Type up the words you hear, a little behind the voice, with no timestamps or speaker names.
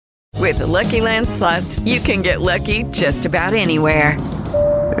With the Lucky Land Slots, you can get lucky just about anywhere.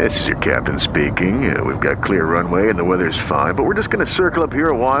 This is your captain speaking. We've got clear runway and the weather's fine, but we're just going to circle up here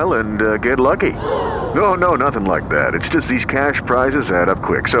a while and get lucky. No, nothing like that. It's just these cash prizes add up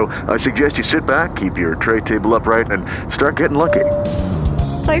quick. So I suggest you sit back, keep your tray table upright, and start getting lucky.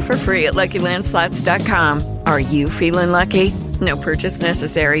 Play for free at LuckyLandSlots.com. Are you feeling lucky? No purchase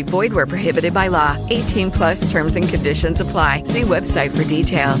necessary. Void where prohibited by law. 18+ terms and conditions apply. See website for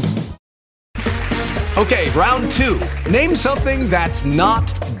details. Okay, round two. Name something that's not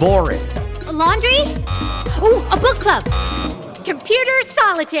boring. A laundry? Ooh, a book club. Computer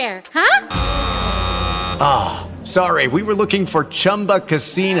solitaire, huh? Sorry, we were looking for Chumba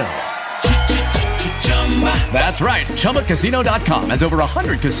Casino. That's right. ChumbaCasino.com has over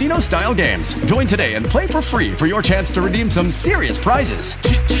 100 casino-style games. Join today and play for free for your chance to redeem some serious prizes.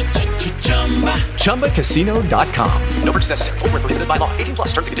 ChumbaCasino.com. No purchase necessary. Void where prohibited by law. 18+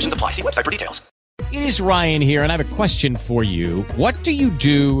 terms and conditions apply. See website for details. It is Ryan here, and I have a question for you. What do you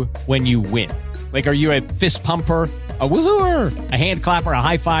do when you win? Like, are you a fist pumper, a woo-hooer, a hand clapper, a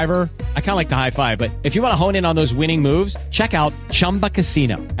high-fiver? I kind of like the high-five, but if you want to hone in on those winning moves, check out Chumba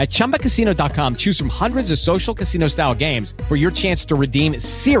Casino. At ChumbaCasino.com, choose from hundreds of social casino-style games for your chance to redeem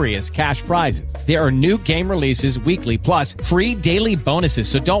serious cash prizes. There are new game releases weekly, plus free daily bonuses,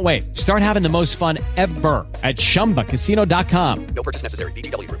 so don't wait. Start having the most fun ever at ChumbaCasino.com. No purchase necessary.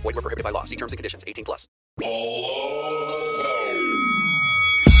 VGW. Void where prohibited by law. See terms and conditions. 18+.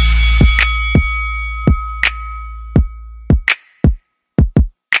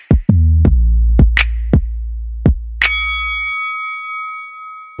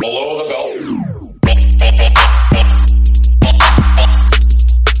 Below the belt.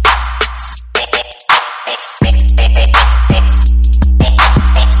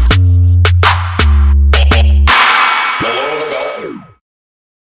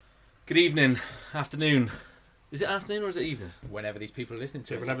 Good evening, afternoon. Is it afternoon or is it evening? Whenever these people are listening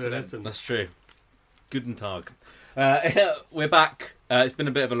to it. Whenever they listen. That's true. Guten Tag. We're back. It's been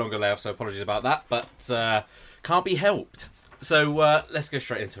a bit of a longer layoff, so apologies about that, but can't be helped. So let's go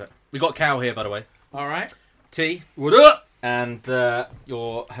straight into it. We got Cal here, by the way. All right. T. What up? And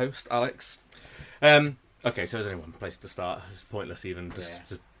your host, Alex. Okay, so there's only one place to start. It's pointless even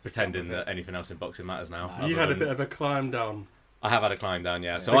just pretending that anything else in boxing matters now. You had a bit of a climb down. I have had a climb down,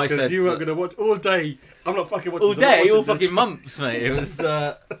 yeah. So because I said you weren't going to watch all day. I'm not fucking watching all day, all this. fucking months, mate. It was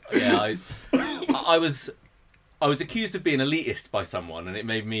I was accused of being elitist by someone, and it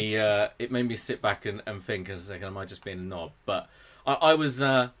made me sit back and think and say, am I just being a knob? But I was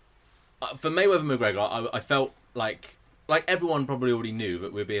for Mayweather McGregor. I felt like everyone probably already knew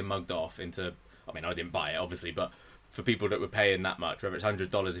that we're being mugged off into. I mean, I didn't buy it, obviously, but for people that were paying that much, whether it's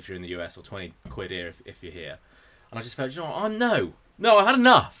 $100 if you're in the US or 20 quid here if you're here. And I just felt, you know what? No, I had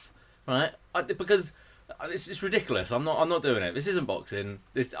enough, right? Because it's ridiculous. I'm not doing it. This isn't boxing.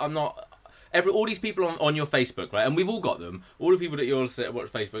 I'm not. All these people on your Facebook, right? And we've all got them. All the people that you all sit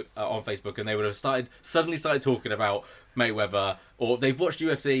watch Facebook on Facebook, and they would have suddenly started talking about Mayweather, or they've watched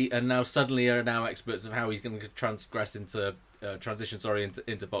UFC and now suddenly are now experts of how he's going to transition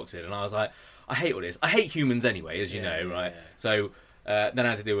into boxing. And I was like, I hate all this. I hate humans anyway, as you know, right? Yeah. So. Then I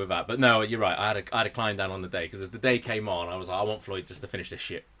had to deal with that. But no, you're right. I had a climb down on the day because as the day came on, I was like, I want Floyd just to finish this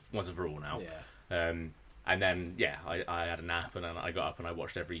shit once and for all now. Yeah. And then I had a nap and then I got up and I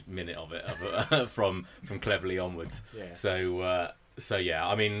watched every minute of it from Cleverly onwards. Yeah. So yeah.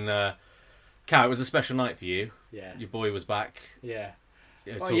 I mean, Kat, it was a special night for you. Yeah. Your boy was back. Yeah.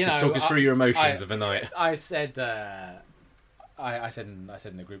 Talk us through your emotions of the night. I said. I said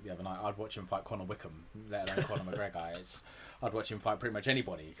in the group the other night, I'd watch him fight Conor Wickham, let alone Conor McGregor. I'd watch him fight pretty much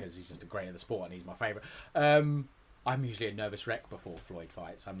anybody because he's just a great at the sport and he's my favourite. I'm usually a nervous wreck before Floyd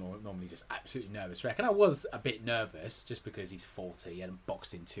fights. I'm normally just absolutely nervous wreck. And I was a bit nervous just because he's 40 and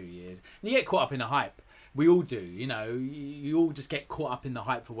boxed in 2 years. And you get caught up in the hype. We all do, you know. You all just get caught up in the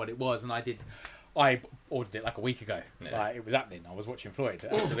hype for what it was. And I ordered it like a week ago. Yeah. Like, it was happening. I was watching Floyd,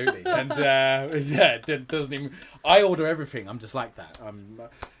 absolutely. And it doesn't even. I order everything. I'm just like that.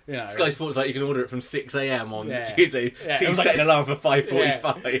 Sky Sports like you can order it from 6 a.m. on Tuesday. Yeah, so you set an alarm for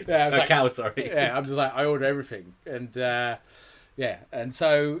 5:45. Yeah, sorry. Yeah, I'm just like I order everything, and and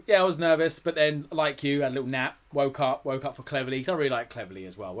so I was nervous, but then like you, had a little nap, woke up for Cleverly because I really like Cleverly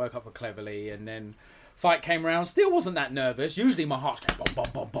as well. Woke up for Cleverly, and then fight came around. Still wasn't that nervous. Usually my heart's going bum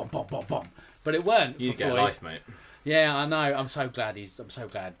bum bum bum bum bum. But it weren't. You for get Floyd. life, mate. Yeah, I know. I'm so glad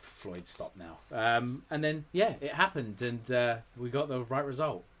Floyd stopped now. And then it happened, and we got the right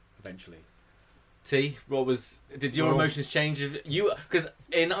result eventually. T, did your emotions change? Because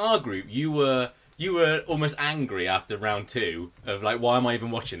in our group, you You were almost angry after round 2 of like, why am I even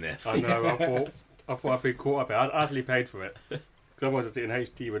watching this? I know. I thought I'd be caught up. I actually paid for it because I wanted to see it in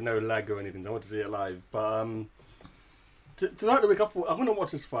HD with no lag or anything. I wanted to see it live. But throughout the week, I thought I'm going to watch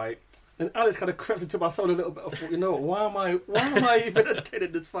this fight, and Alex kind of crept into my soul a little bit. I thought, you know what? Why am I even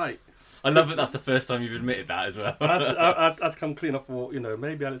entertaining this fight? I love that that's the first time you've admitted that as well. I had to come clean. I thought,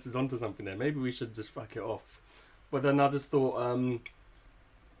 maybe Alex is onto something there. Maybe we should just fuck it off. But then I just thought,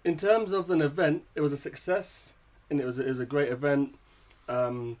 in terms of an event, it was a success, and it was a great event.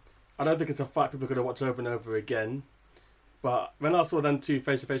 I don't think it's a fight people are going to watch over and over again. But when I saw them two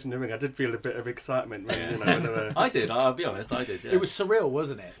face to face in the ring, I did feel a bit of excitement. When, I did. I'll be honest. I did. Yeah. It was surreal,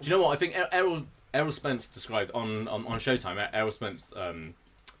 wasn't it? Do you know what? I think Errol Spence described on Showtime. Errol Spence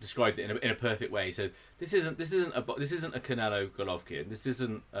described it in a perfect way. He said, "This isn't a Canelo Golovkin. This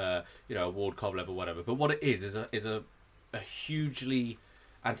isn't a Ward Kovalev or whatever. But what it is a hugely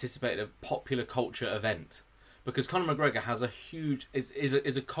anticipated popular culture event." Because Conor McGregor has a huge is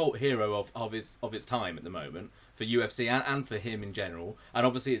a cult hero of its time at the moment for UFC and for him in general, and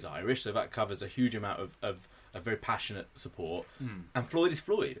obviously it's Irish, so that covers a huge amount of very passionate support. And Floyd is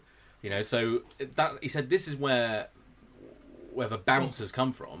Floyd, So that he said this is where the bounce has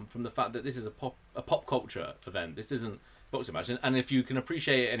come from the fact that this is a pop culture event. This isn't boxing match, and if you can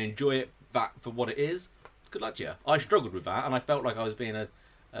appreciate it and enjoy it for what it is, good luck to you. I struggled with that, and I felt like I was being a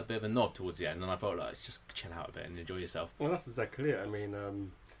bit of a knob towards the end, and I felt like just chill out a bit and enjoy yourself. Well, that's exactly it. I mean,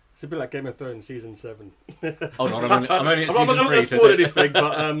 it's a bit like Game of Thrones season 7. Oh no, I'm only at season 3. I'm not spoiling anything,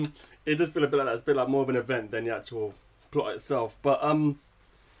 but it does feel a bit like that. It's a bit like more of an event than the actual plot itself. But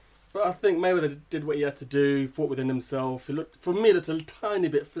I think Mayweather did what he had to do, fought within himself. He looked a tiny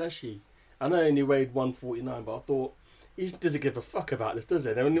bit fleshy. I know he only weighed 149, but I thought he doesn't give a fuck about this, does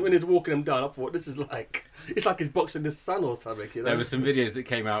he? And when he's walking him down, I thought it's like he's boxing his son or something. There were some videos that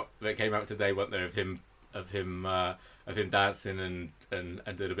came out today, weren't there, of him dancing and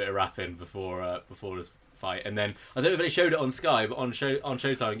did a bit of rapping before his fight. And then I don't know if they showed it on Sky, but on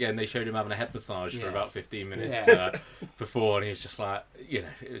Showtime again, they showed him having a head massage for about 15 minutes before, and he was just like, it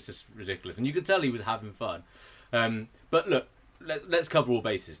was just ridiculous, and you could tell he was having fun. But look, let's cover all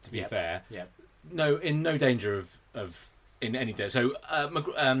bases. To be fair, no danger of in any day. So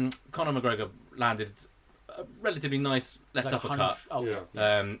Conor McGregor landed a relatively nice left uppercut.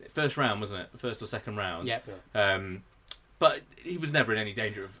 First round, wasn't it? First or second round. But he was never in any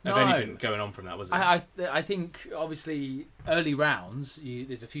danger of anything going on from that, was he? I think, obviously, early rounds,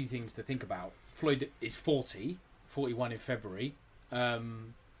 there's a few things to think about. Floyd is 41 in February.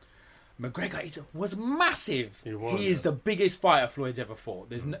 McGregor was massive. He is the biggest fighter Floyd's ever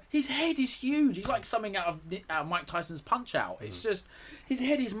fought. His head is huge. He's like something out of Mike Tyson's Punch Out. It's just, his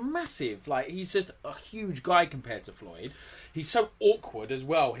head is massive. Like, he's just a huge guy compared to Floyd. He's so awkward as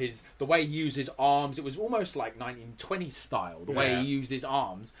well. The way he used his arms, it was almost like 1920s style, the way he used his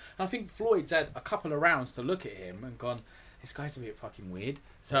arms. And I think Floyd's had a couple of rounds to look at him and gone, this guy's a bit fucking weird.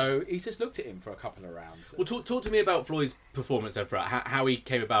 So he's just looked at him for a couple of rounds. Well, talk to me about Floyd's performance then, how he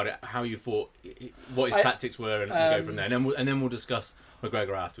came about it, how you thought, what his tactics were, and go from there. And then we'll discuss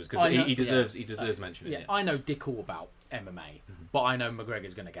McGregor afterwards, because he deserves mentioning. Yeah, I know dick all about MMA, but I know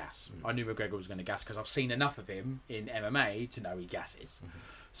McGregor's going to gas. I knew McGregor was going to gas because I've seen enough of him in MMA to know he gasses.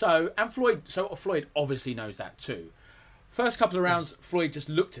 So Floyd obviously knows that too. First couple of rounds, Floyd just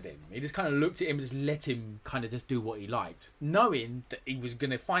looked at him. He just kind of looked at him and just let him kind of just do what he liked, knowing that he was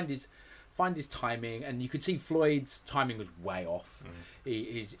going to find his timing. And you could see Floyd's timing was way off.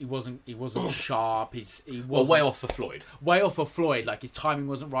 He wasn't sharp. He was way off for Floyd. Way off for Floyd. Like, his timing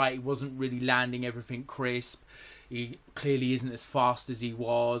wasn't right. He wasn't really landing everything crisp. He clearly isn't as fast as he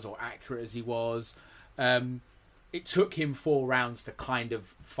was or accurate as he was. It took him 4 rounds to kind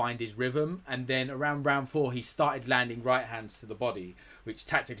of find his rhythm, and then around round 4 he started landing right hands to the body, which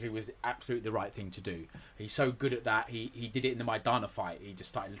tactically was absolutely the right thing to do. He's so good at that. He did it in the Maidana fight. He just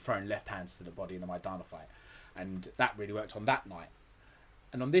started throwing left hands to the body in the Maidana fight, and that really worked on that night.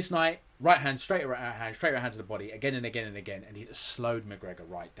 And on this night, right hand, straight right hand to the body, again and again and again, and he just slowed McGregor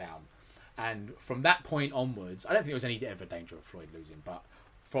right down. And from that point onwards, I don't think there was any ever danger of Floyd losing, but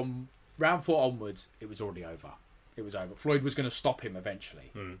from round 4 onwards, it was already over. It was over. Floyd was going to stop him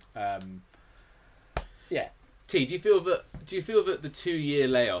eventually. T, do you feel that the 2-year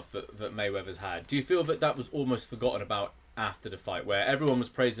layoff that Mayweather's had, do you feel that was almost forgotten about after the fight, where everyone was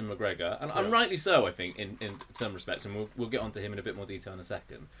praising McGregor, and rightly so, I think, in some respects, and we'll get onto him in a bit more detail in a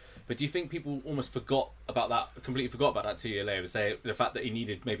second. But do you think people almost completely forgot about that 2-year layoff, say the fact that he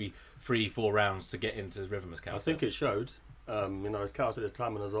needed maybe 3-4 rounds to get into his rhythm as Cal? I think it showed. His Cal at his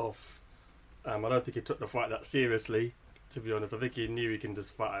time and was off. I don't think he took the fight that seriously. to be honest. I think he knew he can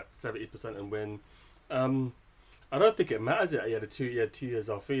just fight at 70% and win. I don't think it matters. He had 2 years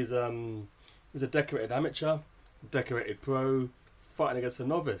off. He's a decorated amateur, decorated pro, fighting against a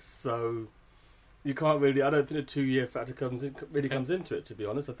novice. So you can't really. I don't think the 2-year factor comes into it. To be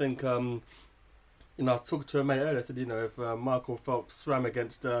honest, I think I was talking to a mate earlier. I said, if Michael Phelps swam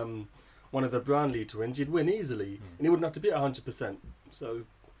against one of the Brownlee twins, he'd win easily, and he wouldn't have to be at 100%. So.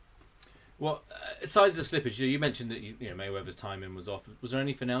 Well, aside of slippage, you mentioned that Mayweather's timing was off. Was there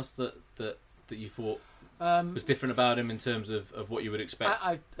anything else that you thought was different about him in terms of what you would expect,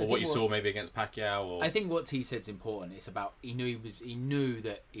 or what you saw maybe against Pacquiao? Or... I think what T said's important. It's about he knew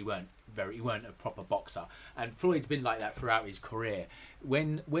that he weren't a proper boxer, and Floyd's been like that throughout his career.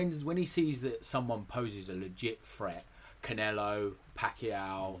 When he sees that someone poses a legit threat, Canelo,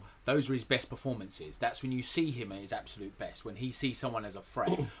 Pacquiao, those were his best performances. That's when you see him at his absolute best. When he sees someone as a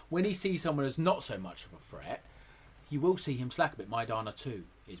threat. When he sees someone as not so much of a threat, you will see him slack a bit. Maidana 2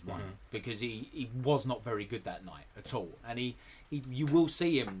 is one, because he was not very good that night at all, and you will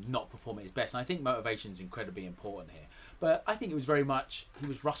see him not perform at his best. And I think motivation is incredibly important here. But I think it was very much he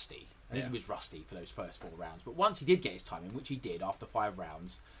was rusty. I think he was rusty for those first 4 rounds. But once he did get his timing, which he did after 5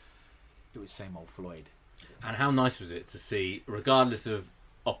 rounds, it was same old Floyd. And how nice was it to see, regardless of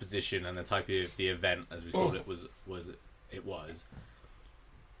opposition and the type of the event, as we called it, was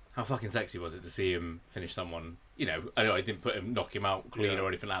how fucking sexy was it to see him finish someone? I know I didn't knock him out clean or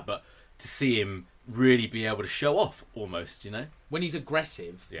anything like that, but to see him really be able to show off almost, when he's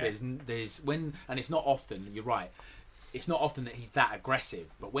aggressive, there's when, and it's not often. You're right. It's not often that he's that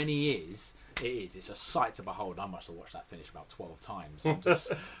aggressive, but when he is, it's a sight to behold. I must have watched that finish about 12 times.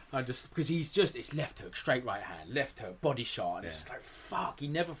 I just because it's left hook, straight right hand, left hook, body shot, and it's just like fuck. He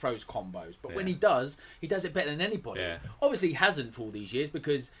never throws combos, but when he does it better than anybody. Obviously, he hasn't for all these years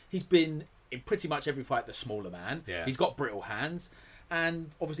because he's been in pretty much every fight the smaller man. He's got brittle hands,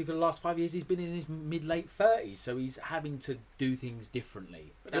 and obviously for the last 5 years he's been in his mid-late 30s, so he's having to do things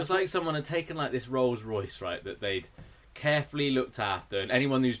differently. It was like someone had taken like this Rolls Royce, right, that they'd carefully looked after, and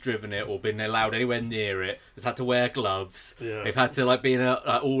anyone who's driven it or been allowed anywhere near it has had to wear gloves. They've had to be in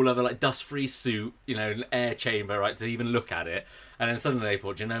a all over dust-free suit, an air chamber, right, to even look at it. And then suddenly they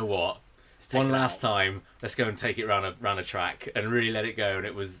thought, you know what? One last time, let's go and take it round a track and really let it go. And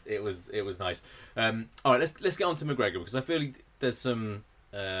it was nice. All right, let's get on to McGregor, because I feel like there's some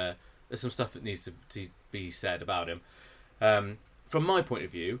stuff that needs to be said about him. From my point of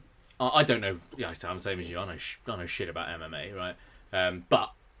view, I don't know. I'm the same as you. I know shit about MMA, right?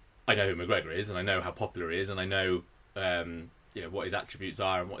 But I know who McGregor is, and I know how popular he is, and I know what his attributes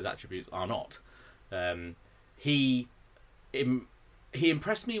are and what his attributes are not. He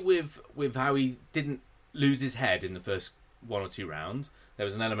impressed me with how he didn't lose his head in the first 1 or 2 rounds. There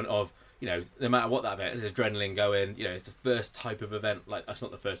was an element of no matter what that event, there's adrenaline going. It's the first type of event. Like that's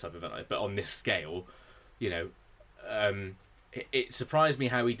not the first type of event, but on this scale, It surprised me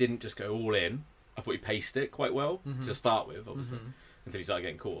how he didn't just go all in. I thought he paced it quite well to start with, obviously, until he started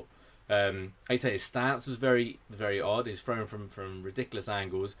getting caught. I say his stance was very, very odd. He's thrown from ridiculous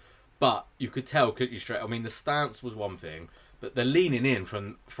angles, but you could tell, couldn't you? Straight. I mean, the stance was one thing, but the leaning in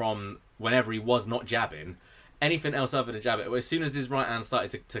from whenever he was not jabbing, anything else other than jabbing. As soon as his right hand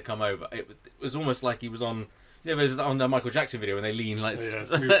started to come over, it was almost like he was on. There's on the Michael Jackson video when they lean smooth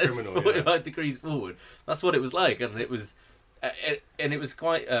criminal, 45 degrees forward. That's what it was like, and it was. And it was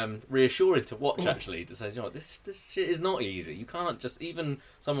quite reassuring to watch, actually, to say, this shit is not easy. You can't just, even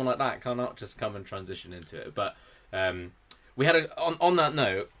someone like that cannot just come and transition into it. But we had on that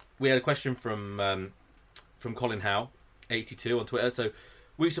note, we had a question from Colin Howe, 82 on Twitter. So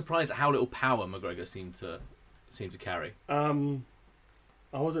were you surprised at how little power McGregor seemed to carry? I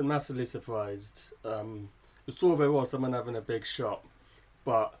wasn't massively surprised. It saw very well someone having a big shot,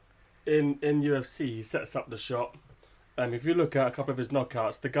 but in UFC he sets up the shot. If you look at a couple of his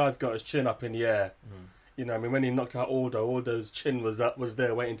knockouts, the guy's got his chin up in the air. When he knocked out Aldo's chin was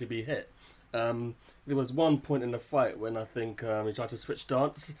there waiting to be hit. There was one point in the fight when I think he tried to switch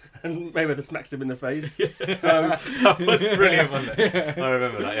stance and Mayweather smacks him in the face. So that was brilliant, wasn't it? I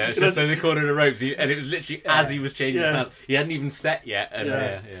remember that. Yeah, it's just in the corner of the ropes, and it was literally as he was changing stance. He hadn't even set yet.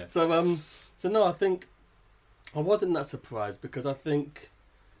 And, So no, I think I wasn't that surprised, because I think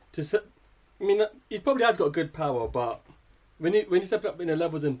he probably has got good power, but when you step up in the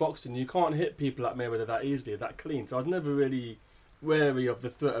levels in boxing, you can't hit people like Mayweather that easily, that clean. So I was never really wary of the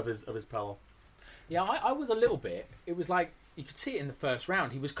threat of his power. Yeah, I was a little bit. It was like you could see it in the first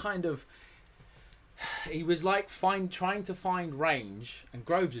round. He was trying to find range, and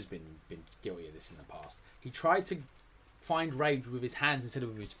Groves has been guilty of this in the past. He tried to find range with his hands instead of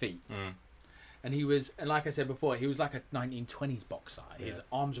with his feet. And he was, and like I said before, he was like a 1920s boxer. His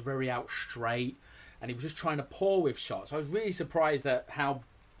arms were very out straight, and he was just trying to pour with shots. I was really surprised at how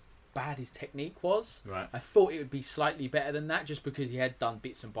bad his technique was. Right. I thought it would be slightly better than that, just because he had done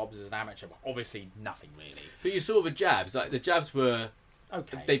bits and bobs as an amateur, but obviously nothing really. But you saw the jabs. Like the jabs were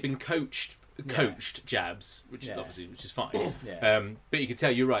Okay. They've been coached jabs, which is obviously fine. Yeah. But you could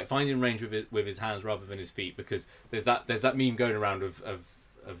tell, you're right, finding range with his hands rather than his feet, because there's that meme going around of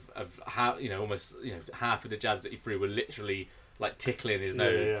how, almost half of the jabs that he threw were literally like tickling his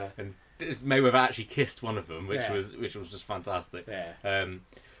nose, and Mayweather actually kissed one of them, which was just fantastic. Yeah.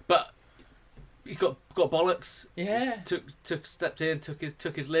 But he's got bollocks. Yeah. Stepped in, took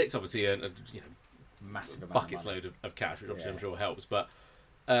his licks. Obviously, massive amount buckets of money. load of cash, which obviously I'm sure helps. But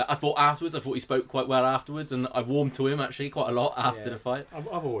I thought he spoke quite well afterwards, and I warmed to him actually quite a lot after the fight. I've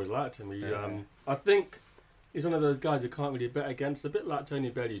always liked him. I think he's one of those guys you can't really bet against. A bit like Tony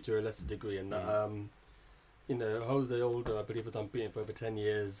Bellew to a lesser degree, in that Jose Aldo, I believe, was unbeaten for over 10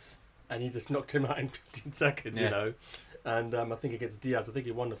 years, and he just knocked him out in 15 seconds. And I think against Diaz, I think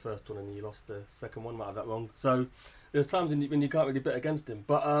he won the first one and he lost the second one. Might have that wrong. So there's times when you can't really bet against him.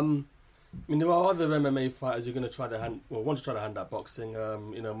 But there are other MMA fighters who are going to want to try to hand out boxing.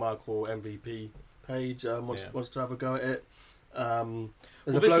 Michael MVP Page wants to have a go at it.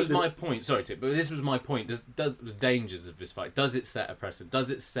 This was my point. Sorry, Tip, but this was my point. Does the dangers of this fight? Does it set a precedent?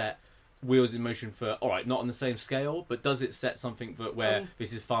 Does it set wheels in motion for? All right, not on the same scale, but does it set something where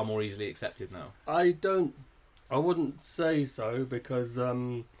this is far more easily accepted now? I wouldn't say so, because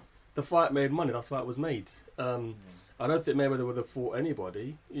the fight made money. That's why it was made. I don't think Mayweather would have fought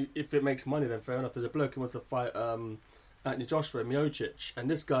anybody. If it makes money, then fair enough. There's a bloke who wants to fight Anthony Joshua, Miocic, and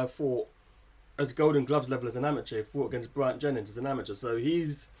this guy fought as Golden Gloves level as an amateur. He fought against Bryant Jennings as an amateur. So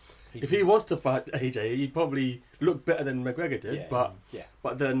if he was to fight AJ, he'd probably look better than McGregor did. But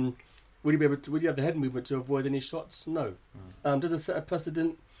then would he have the head movement to avoid any shots? No. Does it set a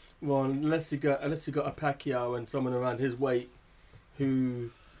precedent? Well, unless you got a Pacquiao and someone around his weight who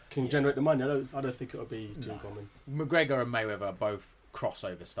can generate the money, I don't think it'll be too common. McGregor and Mayweather are both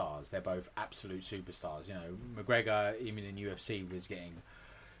crossover stars. They're both absolute superstars. McGregor, even in UFC, was getting.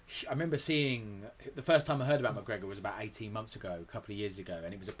 I remember seeing the first time I heard about McGregor was about 18 months ago, a couple of years ago,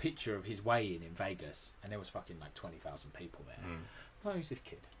 and it was a picture of his weigh-in Vegas, and there was fucking like 20,000 people there. Oh, who's this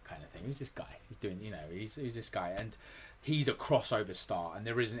kid? Kind of thing. Who's this guy? He's doing, who's this guy? And he's a crossover star, and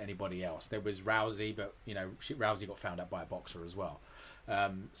there isn't anybody else. There was Rousey, but Rousey got found out by a boxer as well.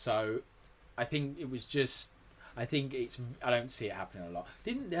 So I think it was just. I don't see it happening a lot.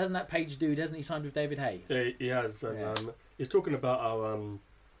 Hasn't that Page dude? Hasn't he signed with David Haye? Yeah, he has. And, he's talking about how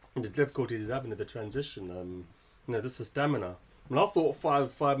the difficulties he's having in the transition. Just the stamina. I thought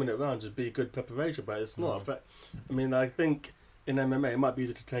 5-minute rounds would be good preparation, but it's not. But I think in MMA it might be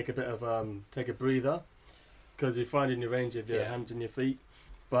easier to take a bit of take a breather, because you're finding your range of your hands and your feet.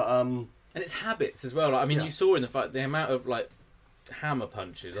 But and it's habits as well. You saw in the fight the amount of hammer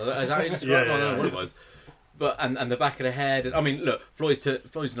punches. Is that described? I don't know what it was. But and the back of the head. Look,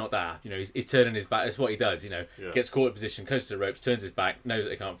 Floyd's not daft. He's turning his back. That's what he does. Gets caught in position, goes to the ropes, turns his back, knows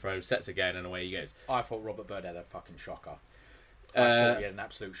that he can't throw, sets again, and away he goes. I thought Robert Byrd had a fucking shocker. I thought he had an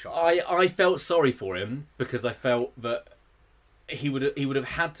absolute shocker. I felt sorry for him, because I felt that he would have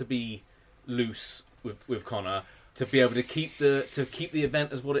had to be loose with Conor to be able to keep the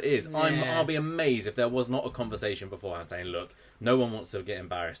event as what it is. Yeah. I'll be amazed if there was not a conversation beforehand saying, look, no one wants to get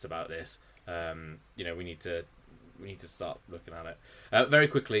embarrassed about this. We need to start looking at it. Very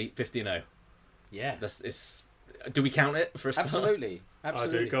quickly, 50-0. Yeah. Do we count it for a start? Absolutely. I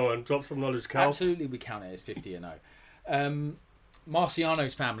do. Go on, drop some knowledge, Cal. Absolutely, we count it as 50-0.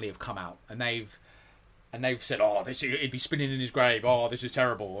 Marciano's family have come out and they've said, he'd be spinning in his grave. Oh, this is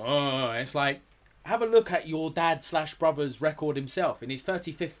terrible. It's like, have a look at your dad / brother's record himself. In his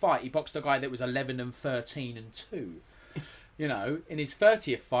 35th fight, he boxed a guy that was 11-13-2. In his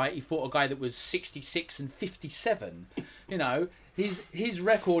 30th fight, he fought a guy that was 66-57. His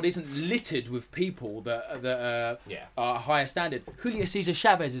record isn't littered with people that are higher standard. Julio Cesar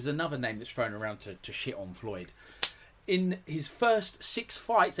Chavez is another name that's thrown around to shit on Floyd. In his first 6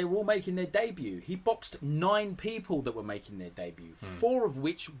 fights, they were all making their debut. He boxed 9 people that were making their debut, 4 of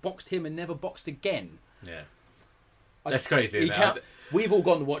which boxed him and never boxed again. Yeah. That's crazy. We've all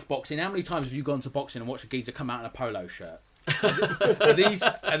gone to watch boxing. How many times have you gone to boxing and watched a geezer come out in a polo shirt? Are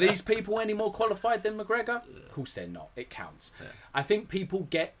these people any more qualified than McGregor? Of course they're not. It counts. Yeah. I think people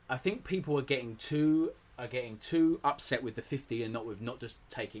are getting too upset with the 50 and not just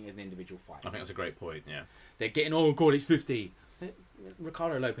taking it as an individual fight. I think that's a great point. Yeah, they're getting, oh god, it's 50.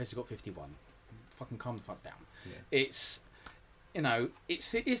 Ricardo Lopez has got 51. Fucking calm the fuck down. Yeah. It's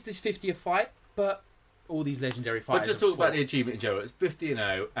is this 50 a fight? But all these legendary But fighters. just talk about the achievement, Joe. It's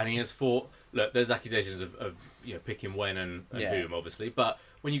 50-0, and he has fought. Look, there's accusations of picking when and whom, obviously. But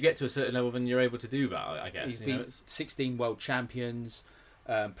when you get to a certain level, then you're able to do that. I guess He's been 16 world champions.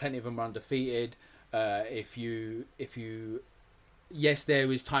 Plenty of them are undefeated. Yes, there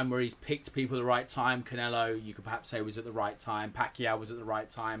was time where he's picked people at the right time. Canelo, you could perhaps say, was at the right time. Pacquiao was at the right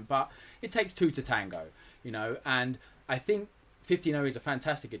time. But it takes two to tango, And I think 50-0 is a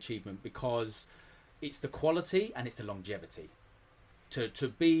fantastic achievement because it's the quality and it's the longevity. To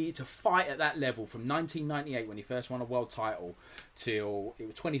fight at that level from 1998 when he first won a world title till it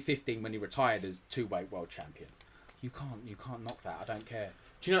was 2015 when he retired as two-weight world champion. You can't knock that. I don't care.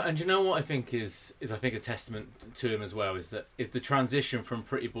 Do you know what I think is I think a testament to him as well is the transition from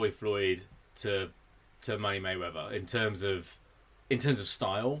Pretty Boy Floyd to Money Mayweather in terms of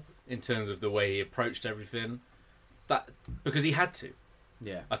style, in terms of the way he approached everything. That because he had to.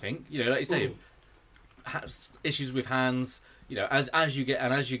 Yeah. I think like you say, issues with hands. As you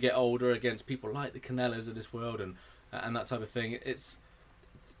get older against people like the Canelos of this world and that type of thing,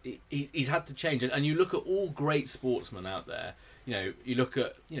 he's had to change. And you look at all great sportsmen out there. You look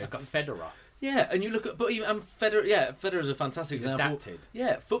at Federer. Yeah, and you look at Federer. Yeah, Federer is a fantastic example. Adapted.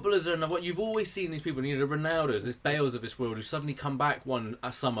 Yeah, footballers are what you've always seen these people. The Ronaldos, this Bales of this world, who suddenly come back one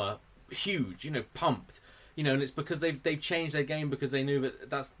summer huge. Pumped. And it's because they've changed their game because they knew that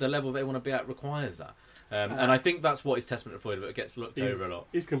that's the level they want to be at requires that. And I think that's what his testament to Floyd, but it gets looked over a lot.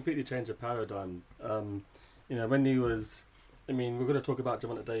 He's completely changed the paradigm. When he was, we're going to talk about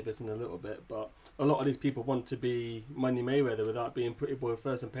Gervonta Davis in a little bit, but a lot of these people want to be Money Mayweather without being Pretty Boy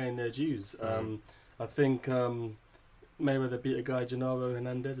first and paying their dues. I think Mayweather beat a guy, Genaro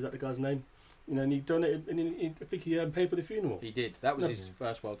Hernandez, is that the guy's name? And he donated, and I think he paid for the funeral. He did. That was his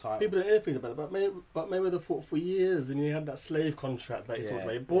first world title. People don't hear things about it, but Mayweather fought for years, and he had that slave contract that he talked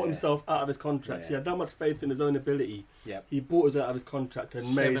about. He bought himself out of his contract. He had that much faith in his own ability. Yep. He bought us out of his contract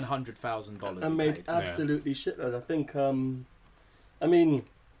and made $700,000 and made absolutely shitloads. I think.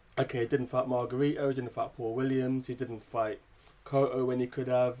 Okay, he didn't fight Margarito. He didn't fight Paul Williams. He didn't fight Cotto when he could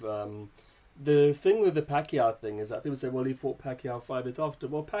have. The thing with the Pacquiao thing is that people say, well, he fought Pacquiao 5 years after.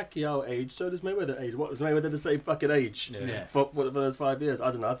 Well, Pacquiao aged, so does Mayweather age. What, was Mayweather the same fucking age for those 5 years?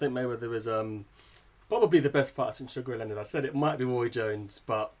 I don't know. I think Mayweather is probably the best fighter since Sugar Ray Leonard. I said it might be Roy Jones,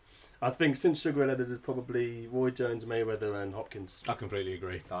 but I think since Sugar Ray Leonard is probably Roy Jones, Mayweather and Hopkins. I completely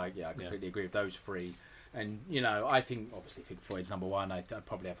agree. I completely agree with those three. And, I think, obviously, Floyd's number one. I'd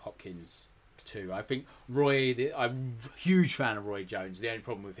probably have Hopkins too. I think Roy, I'm a huge fan of Roy Jones. The only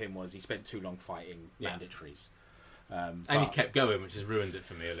problem with him was he spent too long fighting mandatories. And he's kept going, which has ruined it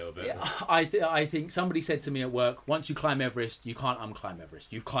for me a little bit. Yeah, I think somebody said to me at work, once you climb Everest, you can't unclimb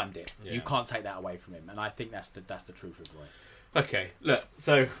Everest. You've climbed it. Yeah. You can't take that away from him. And I think that's the truth with Roy. Okay, look,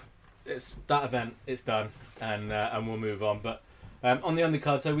 so it's that event, it's done, and we'll move on. But on the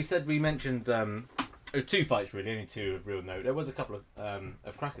undercard, so we mentioned two fights really, only two of real note. There was a couple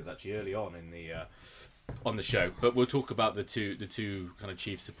of crackers actually early on in the on the show, but we'll talk about the two kind of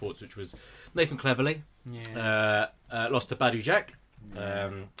chief supports, which was Nathan Cleverly, lost to Badou Jack,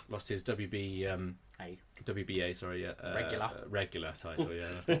 lost his WBA, regular title,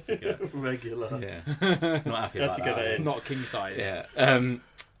 let's not forget. Regular, not happy about that. Not king size. Yeah.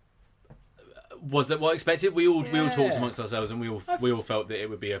 Was that what expected? We all talked amongst ourselves, and we all felt that it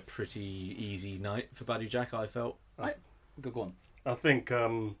would be a pretty easy night for Badou Jack. I felt. Go on. I think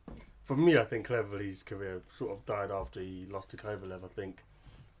for me, I think Cleverly's career sort of died after he lost to Kovalev. I think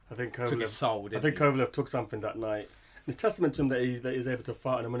Kovalev took his soul. Kovalev took something that night. It's testament to him that he's able to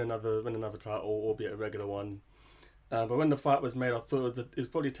fight and win another title, albeit a regular one. But when the fight was made, I thought it was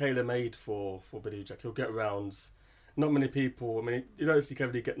probably tailor made for Badou Jack. He'll get rounds. Not many people. You don't see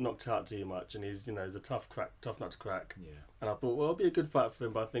Cleverly get knocked out too much, and he's a tough nut to crack. Yeah. And I thought, well, it'll be a good fight for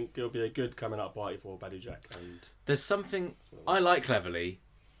him, but I think it'll be a good coming out party for Badou Jack. And there's something I like Cleverly,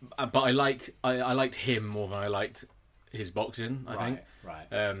 but I liked him more than I liked his boxing. I think. Right.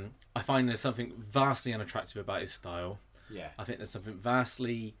 I find there's something vastly unattractive about his style. Yeah. I think there's something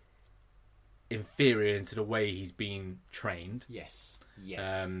vastly inferior into the way he's been trained. Yes.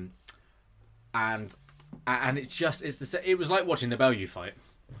 And it was like watching the Bellew fight.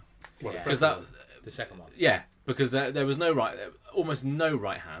 Because the second one. Yeah, because there was almost no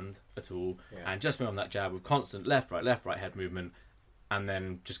right hand at all, and just been on that jab with constant left right head movement, and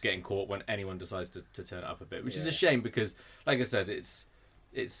then just getting caught when anyone decides to turn it up a bit, which is a shame because, like I said, it's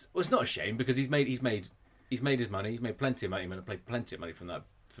not a shame because he's made his money, he's made plenty of money, plenty of money from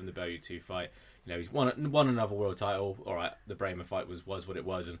the Bellew 2 fight. You know, he's won another world title. All right, the Bremer fight was what it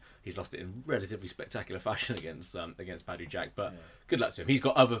was, and he's lost it in relatively spectacular fashion against Badou Jack. But good luck to him. He's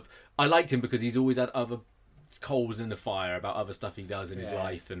got other. I liked him because he's always had other coals in the fire about other stuff he does in his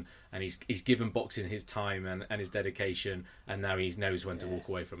life, and he's given boxing his time and his dedication, and now he knows when to walk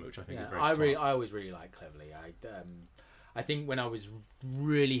away from it, which I think is very smart. I always really liked Cleverly. I think when I was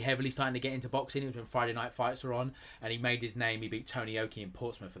really heavily starting to get into boxing, it was when Friday Night Fights were on, and he made his name. He beat Tony Oki in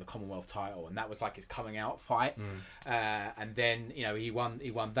Portsmouth for the Commonwealth title, and that was like his coming out fight. And then he won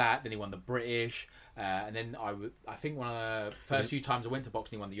that. Then he won the British, and then I think one of the first few times I went to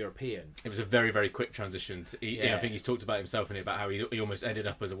boxing, he won the European. It was a very, very quick transition. I think he's talked about himself in it, about how he almost ended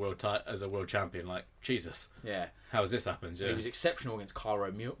up as a world champion. Like, Jesus, how has this happened? He was exceptional against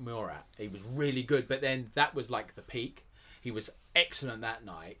Caro Murat. He was really good, but then that was like the peak. He was excellent that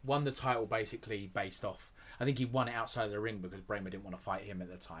night. Won the title basically based off. I think he won it outside of the ring because Bremer didn't want to fight him at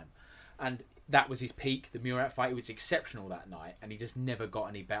the time, and that was his peak. The Murat fight. He was exceptional that night, and he just never got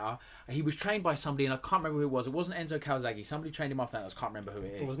any better. He was trained by somebody, and I can't remember who it was. It wasn't Enzo Calzaghe. Somebody trained him after that. I just can't remember who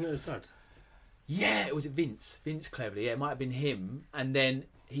it is. Wasn't it his dad? Yeah, it was Vince Cleverly. Yeah, it might have been him. And then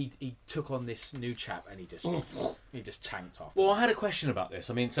he took on this new chap, and he just tanked off. Well, I had a question about this.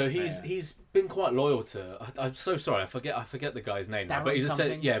 I mean, so he's been quite loyal to. I'm so sorry, I forget the guy's name now, but he's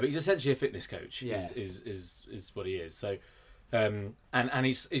essentially a fitness coach. Yeah. Is what he is. So, and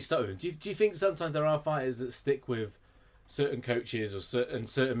he's started. Do you think sometimes there are fighters that stick with certain coaches or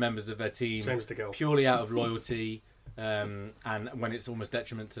certain members of their team purely out of loyalty? And when it's almost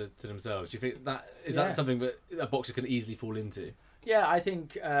detriment to themselves, do you think that that something that a boxer can easily fall into? Yeah, I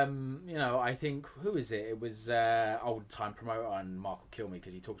think I think who is it? It was old time promoter, and Mark will kill me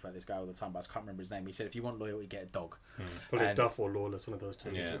because he talks about this guy all the time, but I can't remember his name. He said if you want loyalty, get a dog. Probably Duff or Lawless, one of those two.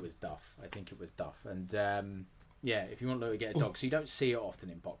 I think it was Duff. And if you want loyalty, get a dog. So you don't see it often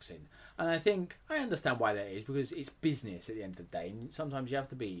in boxing, and I think I understand why that is, because it's business at the end of the day, and sometimes you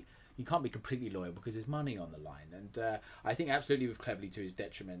can't be completely loyal because there's money on the line. And I think absolutely with Cleverly to his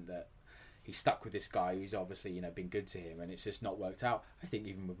detriment that he's stuck with this guy who's obviously been good to him, and it's just not worked out. I think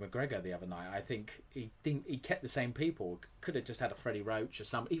even with McGregor the other night, I think he kept the same people. Could have just had a Freddie Roach or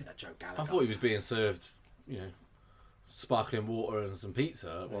even a Joe Gallagher. I thought he was being served, sparkling water and some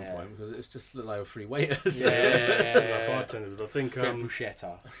pizza at one point, because it's just looked like free waiters. Bartenders. I think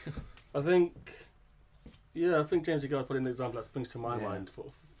bruschetta. I think James Aguilar is probably an example that springs to my mind for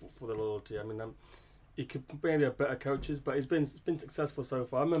the loyalty. I mean, he could maybe have better coaches, but he's been successful so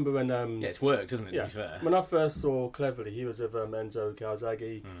far. I remember when it's worked, doesn't it? To be fair, when I first saw Cleverly, he was with Enzo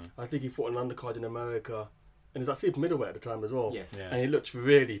Calzaghe. I think he fought an undercard in America, and he was at super middleweight at the time as well. Yes, and he looked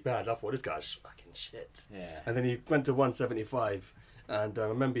really bad. I thought this guy's fucking shit. Yeah, and then he went to 175. And I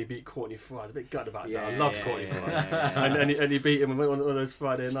remember he beat Courtney Fry. I was a bit gutted about that. I loved Courtney Fry. And he beat him in one of those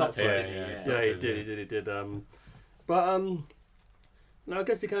Friday night fights. He did. No, I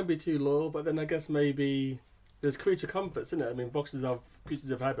guess he can be too loyal, but then I guess maybe there's creature comforts, isn't it? I mean, boxers have creatures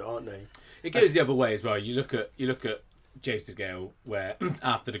of habit, aren't they? It goes the other way as well. You look at James DeGale, where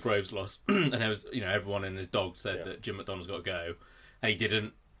after the Groves loss, and there was everyone and his dog said that Jim McDonald's got to go, and he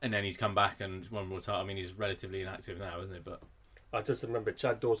didn't, and then he's come back and won more time. I mean, he's relatively inactive now, isn't he? But I just remember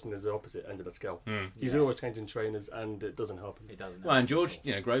Chad Dawson is the opposite end of the scale. He's always changing trainers, and it doesn't help him. It doesn't. Well, and George,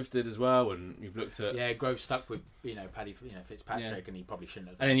 Groves did as well, and you've looked at Groves stuck with Paddy, Fitzpatrick, and he probably shouldn't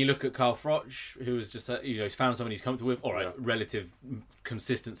have. And then you look at Carl Froch, who was just he's found someone he's comfortable with. All right, relative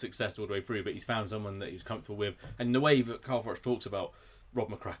consistent success all the way through, but he's found someone that he's comfortable with. And the way that Carl Froch talks about Rob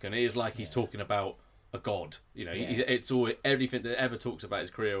McCracken, it is like he's talking about a god. It's always everything that ever talks about his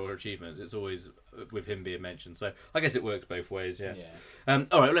career or achievements. It's always with him being mentioned. So I guess it works both ways. All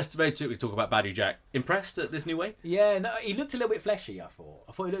right, let's very quickly talk about Badou Jack. Impressed at this new way? Yeah, no, he looked a little bit fleshy. I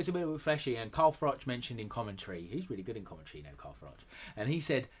thought he looked a little bit fleshy. And Carl Froch mentioned in commentary, he's really good in commentary now, Carl Froch, and he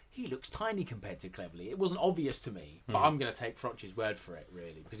said he looks tiny compared to Cleverly. It wasn't obvious to me, but I'm going to take Froch's word for it,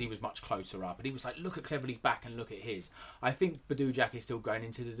 really, because he was much closer up. And he was like, look at Cleverly's back and look at his. I think Badou Jack is still going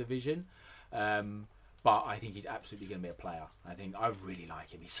into the division. But I think he's absolutely going to be a player. I really like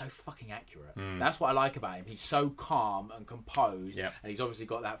him. He's so fucking accurate. That's what I like about him. He's so calm and composed. And he's obviously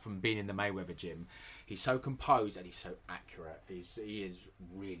got that from being in the Mayweather gym. He's so composed and he's so accurate. He is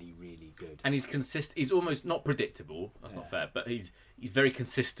really, really good. And he's consistent. He's almost not predictable. That's not fair. But he's very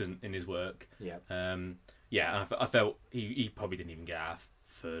consistent in his work. I felt he probably didn't even get out of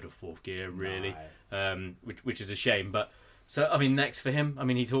third or fourth gear, really. No. Which is a shame. But so, I mean, next for him,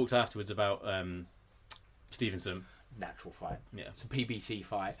 he talked afterwards about Stevenson. Natural fight. Yeah. It's a PBC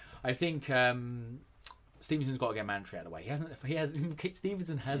fight. I think Stevenson's got to get mandatory out of the way. Kit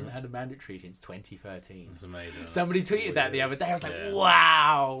Stevenson hasn't had a mandatory since 2013. That's amazing. Somebody tweeted that the other day. I was like,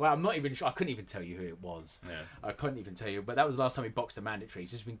 wow. Well, I'm not even sure. I couldn't even tell you who it was. Yeah. I couldn't even tell you. But that was the last time he boxed a mandatory.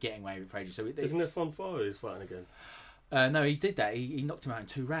 He's just been getting away with it for ages. So Isn't it Fonfara who's fighting again? No, he did that. He knocked him out in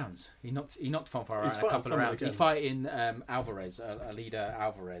 2 rounds. He knocked Fonfara out in a couple of rounds. Again. He's fighting Alvarez, Alida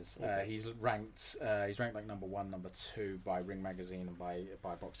Alvarez. Okay. He's ranked like number 1, number 2 by Ring Magazine and by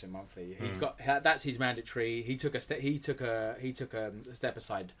Boxing Monthly. He's got that's his mandatory. He took a step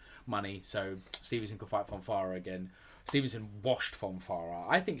aside money so Stevenson could fight Fonfara again. Stevenson washed Fonfara.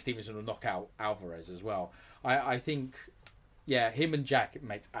 I think Stevenson will knock out Alvarez as well. I think, yeah, him and Jack, it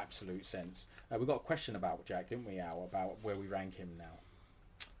makes absolute sense. We got a question about Jack, didn't we, Al? About where we rank him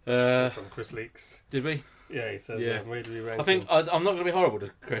now. From Chris Leaks. Did we? Yeah, he says, where do we rank I think him? I'm not going to be horrible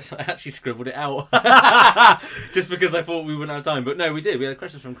to Chris. I actually scribbled it out just because I thought we wouldn't have time. But no, we did. We had a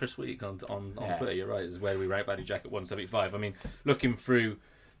question from Chris Weeks on Twitter. You're right. This is where we rank Badou Jack at 175. I mean, looking through,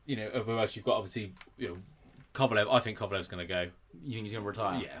 of who else you've got, obviously, Kovalev. I think Kovalev's going to go. You think he's going to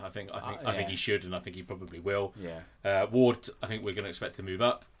retire? Yeah, I think he should, and I think he probably will. Yeah. Ward, I think we're going to expect to move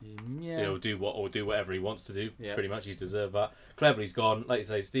up. Yeah. He'll do whatever he wants to do. Yeah. Pretty much, he's deserved that. Cleverly's gone, like you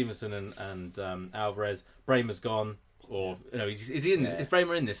say. Stevenson and Alvarez. Bramer's gone, or is he in? Is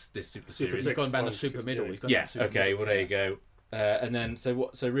Bramer in this super series? He's gone down to super middle. He's gone Yeah. down to super Okay. middle. Well, there you go. And then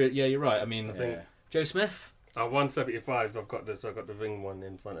yeah, you're right. I mean, I think Joe Smith. 175. I've got the ring one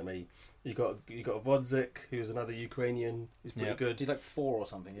in front of me. You got Vodzik, who's another Ukrainian. He's pretty good. He's like 4 or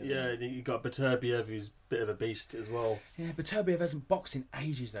something. Isn't he? You got Beterbiev, who's a bit of a beast as well. Yeah, Beterbiev hasn't boxed in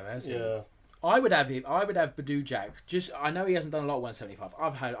ages though, has he? Yeah. I would have him. I would have Badou Jack. I know he hasn't done a lot at 175.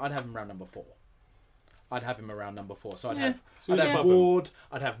 I'd have him around number 4. I'd have him around number 4. So I'd have Ward.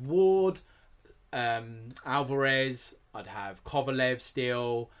 I'd have Ward, Alvarez. I'd have Kovalev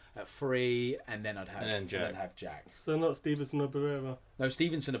still at 3, and then I'd have Jack. So not Stevenson or Barrera. No,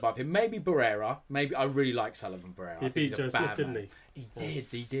 Stevenson above him. Maybe Barrera. Maybe I really like Sullivan Barrera. He beat Joe Smith, didn't he?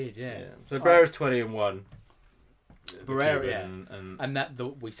 He did. Yeah. So Barrera's 20-1. Barrera,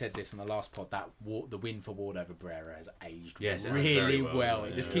 and we said this in the last pod, that the win for Ward over Barrera has aged really well.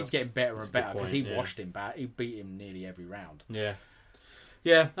 It just keeps getting better and better because he washed him back. He beat him nearly every round. Yeah.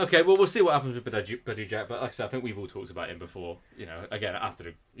 Yeah, okay, well, we'll see what happens with Badou Jack, but like I said, I think we've all talked about him before. Again,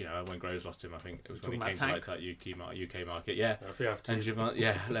 after when Groves lost to him, I think it was when he came to that UK market. Yeah. If we have to. And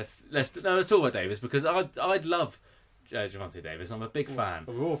let's talk about Davis, because I'd love Gervonta Davis. I'm a big fan.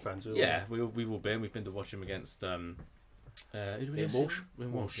 We're all fans. We've all been. We've been to watch him against Walsh.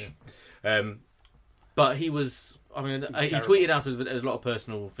 Walsh. Yeah. But he was. I mean, he tweeted afterwards that there's a lot of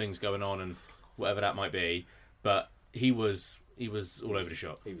personal things going on and whatever that might be. But he was all over the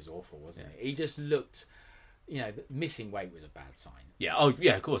shop. He was awful, wasn't he? He just looked. Missing weight was a bad sign. Yeah. Oh,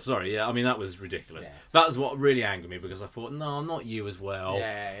 yeah. Of course. Sorry. Yeah. I mean, that was ridiculous. Yeah. That was what really angered me, because I thought, no, not you as well.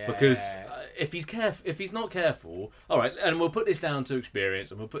 Yeah. Because if he's not careful, all right, and we'll put this down to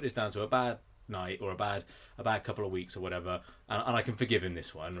experience, and we'll put this down to a bad night or a bad couple of weeks or whatever, and I can forgive him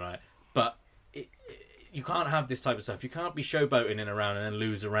this one, right? But you can't have this type of stuff. You can't be showboating in a round and then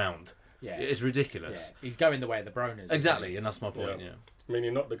lose a round. Yeah. It's ridiculous. Yeah. He's going the way of the Browners. Exactly, and that's my point. Yeah. I mean, he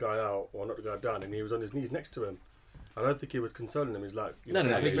knocked the guy out, or knocked the guy down, and he was on his knees next to him. I don't think he was consoling him. He's like, no,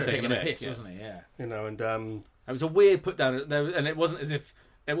 I think he was taking a piss, wasn't he? Yeah. And it was a weird put down, and it wasn't if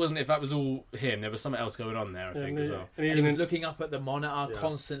that was all him. There was something else going on there, I think, as well. And he was looking up at the monitor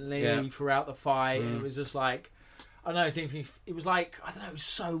constantly throughout the fight, and it was just like, I don't know. It was like, I don't know. It was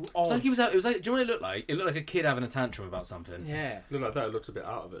so odd. It was like, do you know what it looked like? It looked like a kid having a tantrum about something. Yeah. It looked like that. It looked a bit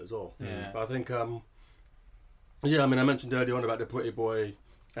out of it as well. Yeah. But I think, I mentioned earlier on about the Pretty Boy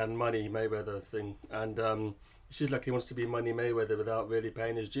and Money Mayweather thing, and it's just like he wants to be Money Mayweather without really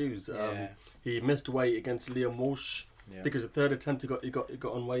paying his dues. He missed weight against Liam Walsh. I think it was the third attempt he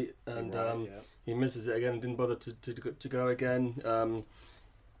got on weight, and he misses it again and didn't bother to go again.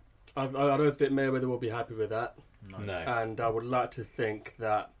 I don't think Mayweather will be happy with that. No. And I would like to think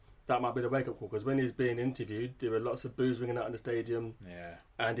that might be the wake-up call, because when he's being interviewed, there were lots of boos ringing out in the stadium. Yeah.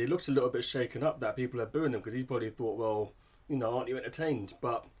 And he looks a little bit shaken up that people are booing him, because he probably thought, well, aren't you entertained?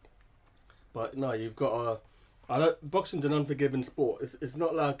 But no, you've got boxing's an unforgiving sport. It's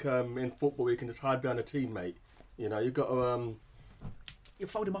not like in football where you can just hide behind a teammate. You've got to... You're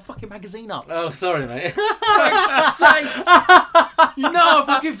folding my fucking magazine up. Oh, sorry, mate. Fuck's sake. You know how I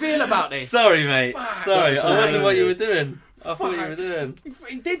fucking feel about this. Sorry, mate. Sorry, I wondered what you were doing. I thought you were doing.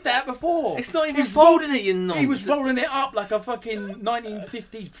 He did that before. It's not even folding it, you nonsense. He was rolling it up like a fucking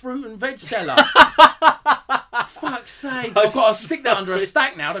 1950s fruit and veg seller. Fuck's sake. I've got to stick that under a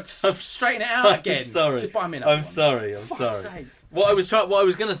stack now to straighten it out again. I'm sorry. Just buy me I'm sorry. Fuck's sake. What I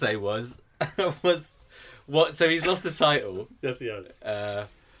was going to say was What? So he's lost the title. Yes, he has.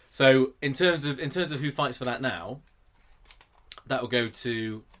 So in terms of who fights for that now, that will go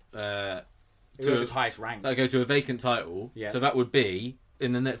to whoever's highest ranked. That'll go to a vacant title. Yeah. So that would be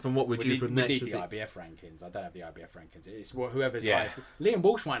in the net from what we're due from we next. need the IBF rankings. I don't have the IBF rankings. It's whoever's Yeah. highest. Liam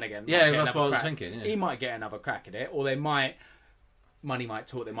Walsh might again. Yeah, might get that's another what I was crack. thinking, yeah. He might get another crack at it, or they might. Money might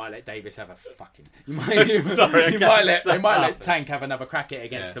talk. They might let Davis have a fucking. You might, Sorry, they might let Tank have another crack at it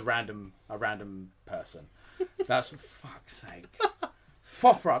against Yeah. a random person. That's for fuck's sake.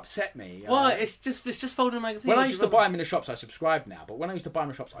 Proper upset me. Why? It's just folding magazines. When I used to buy them in the shops, I subscribed now. But when I used to buy them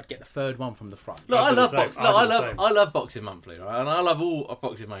in the shops, I'd get the third one from the front. Look, I do the love same. boxing. I No, do the same. I love Boxing Monthly, right? And I love all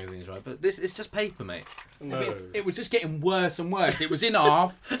boxing magazines, right? But it's just paper, mate. No. It was just getting worse and worse. It was in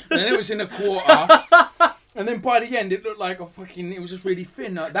half, and then it was in a quarter, and then by the end, it looked like a fucking. It was just really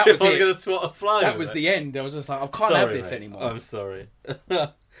thin. That was I was it. going to swat a fly. That with was it. the end. I was just like, I can't have Sorry, this mate. anymore. I'm sorry.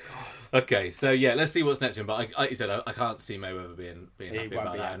 Okay, so yeah, let's see what's next in. But like you said, I can't see Mayweather being happy won't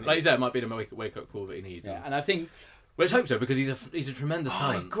about be that. happy. And like you said, it might be the wake up call that he needs. Yeah, and I think Let's hope so, because he's a tremendous he's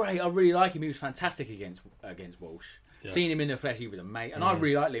talent. great. I really like him. He was fantastic against Walsh. Yeah. Seeing him in the flesh, he was a mate. And I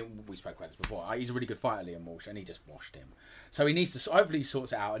really like Liam. We spoke about this before. He's a really good fighter, Liam Walsh, and he just washed him. So he needs to. Hopefully, he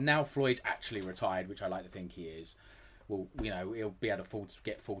sorts it out. And now Floyd's actually retired, which I like to think he is. Well, he'll be able to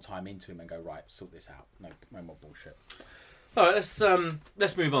get full time into him and go, right, sort this out. No more bullshit. All right,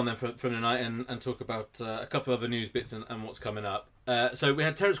 let's move on then from the night and talk about a couple of other news bits and what's coming up. So we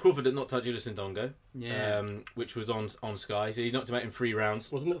had Terence Crawford that knocked out Julius Ndongo, which was on Sky. So he knocked him out in 3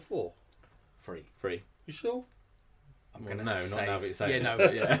 rounds. Wasn't it 4? Free. You sure? I'm going to no, say... not now that you're saying Yeah, it. no,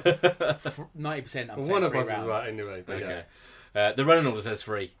 but Yeah. 90% I'm Well, saying one of 3 us rounds. is right anyway. But Okay. yeah. The running order says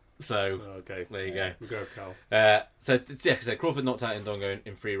 3. So Okay. there you go. We'll go with Cal. So Crawford knocked out Ndongo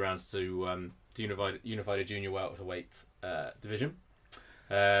in 3 rounds to unify the junior welterweight division.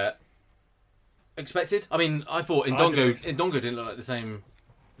 Expected. I mean, I thought Ndongo didn't look like the same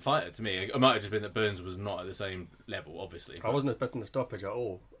fighter to me. It might have just been that Burns was not at the same level, obviously. I wasn't expecting the stoppage at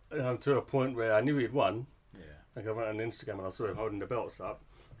all. To a point where I knew he'd won. Yeah. Like I went on Instagram and I saw him holding the belts up.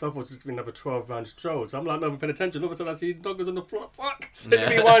 So I thought it was just going to be another 12 round stroll. So I'm like, not even paying attention. All of a sudden I see Ndongo's on the floor. Fuck! Hit the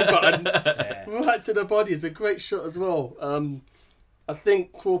rewind button. Right to the body. It's a great shot as well. I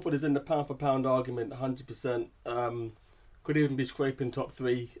think Crawford is in the pound for pound argument 100%. Could even be scraping top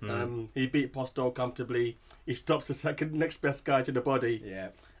 3. He beat Postol comfortably. He stops the second next best guy to the body. Yeah.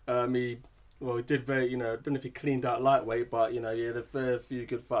 He did very, I don't know if he cleaned out lightweight, but he had a fair few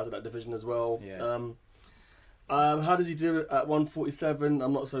good fights in that division as well. Yeah. How does he do it at 147?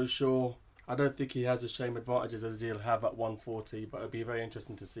 I'm not so sure. I don't think he has the same advantages as he'll have at 140, but it'd be very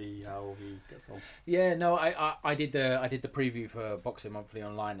interesting to see how he gets on. Yeah, no, I did the preview for Boxing Monthly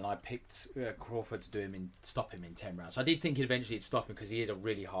online, and I picked Crawford to stop him in 10 rounds. I did think eventually he'd stop him because he is a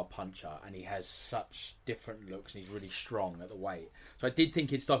really hard puncher and he has such different looks and he's really strong at the weight. So I did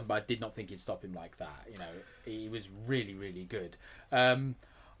think he'd stop him, but I did not think he'd stop him like that. He was really, really good.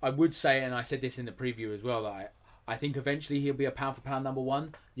 I would say, and I said this in the preview as well, that I think eventually he'll be a pound for pound number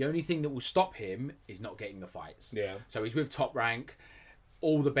 1. The only thing that will stop him is not getting the fights. Yeah. So he's with Top Rank.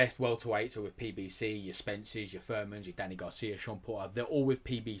 All the best welterweights are with PBC. Your Spencers, your Furmans, your Danny Garcia, Sean Porter. They're all with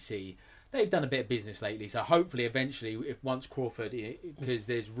PBC. They've done a bit of business lately. So hopefully, eventually, once Crawford, because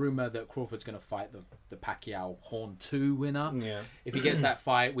there's rumour that Crawford's going to fight the Pacquiao Horn 2 winner. Yeah. If he gets that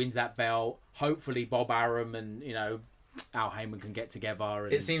fight, wins that belt, hopefully Bob Arum and Al Heyman can get together.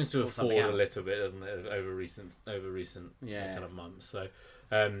 And It seems to have sort something fallen a out. little bit, doesn't it, over recent kind of months. So,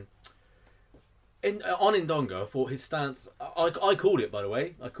 on Ndongo, I thought his stance. I called it, by the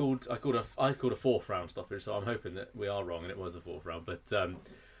way. I called a 4th round stoppage. So I'm hoping that we are wrong and it was a 4th round. But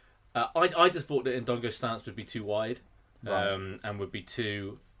I just thought that Ndongo's stance would be too wide, and would be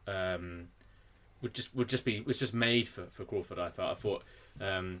too was just made for Crawford. I thought.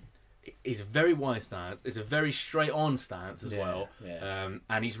 He's a very wide stance. It's a very straight on stance as well. Yeah.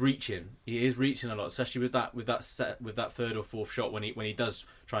 And he's reaching. He is reaching a lot, especially with that 3rd or 4th shot when he does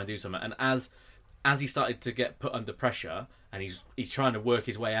try and do something. And as he started to get put under pressure and he's trying to work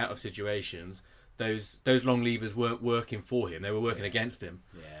his way out of situations, those long levers weren't working for him. They were working against him.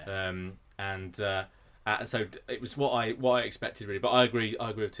 Yeah. So it was what I expected really, but I agree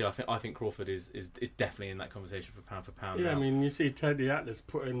with you. I think Crawford is definitely in that conversation for pound. Yeah, now. I mean, you see Teddy Atlas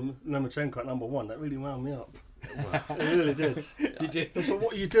putting Lomachenko at number 1. That really wound me up. It really did. Did you? So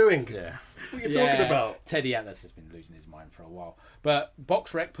what are you doing? Yeah. What are you talking about? Teddy Atlas has been losing his mind for a while. But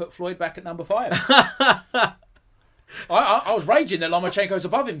BoxRec put Floyd back at number 5. I was raging that Lomachenko's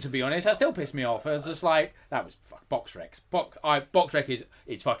above him, to be honest. That still pissed me off. I was just like, that was BoxRec. BoxRec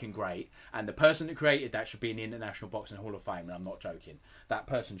is fucking great. And the person that created that should be in the International Boxing Hall of Fame. And I'm not joking. That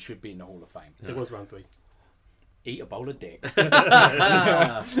person should be in the Hall of Fame. It was round 3. eat a bowl of dicks. I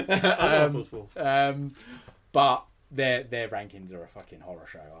love football. But their rankings are a fucking horror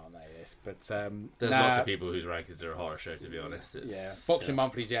show, aren't they? Yes, but there's lots of people whose rankings are a horror show. To be honest, Boxing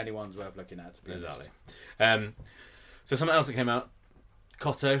Monthly's the only one's worth looking at. To be exactly. So something else that came out,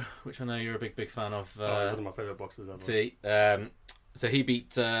 Cotto, which I know you're a big fan of. He's one of my favourite boxers ever. See, so he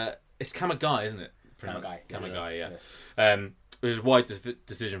beat it's Kamagai, isn't it? Kamagai, yeah. Yes. It was a wide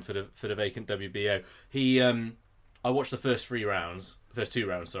decision for the vacant WBO. He, I watched the first two rounds,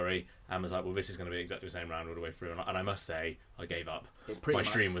 and was like, well, this is going to be exactly the same round all the way through. And I must say, I gave up. My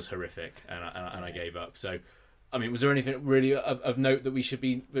stream was horrific, and I gave up. So, I mean, was there anything really of note that we should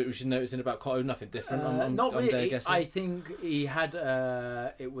noticing about Cotto? Nothing different. Not really. I'm guessing. I think he had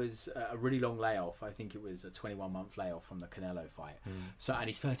it was a really long layoff. I think it was a 21-month layoff from the Canelo fight. So, and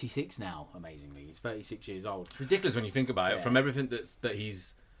he's 36 now. Amazingly, he's 36 years old. It's ridiculous when you think about it. From everything that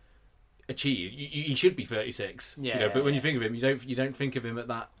he's achieved, he should be 36. Yeah. But when you think of him, you don't think of him at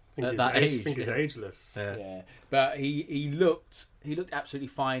that age. I think he's ageless. Yeah. But he looked absolutely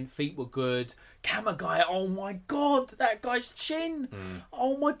fine. Feet were good. Kamagai, oh my god, that guy's chin.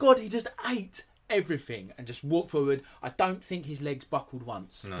 Oh my god, he just ate everything and just walked forward. I don't think his legs buckled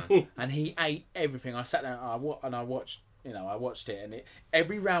once. No. And he ate everything. I sat there and I watched. I watched it, and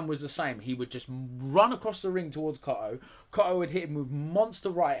every round was the same. He would just run across the ring towards Cotto. Cotto would hit him with monster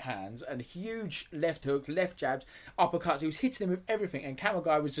right hands and huge left hooks, left jabs, uppercuts. He was hitting him with everything, and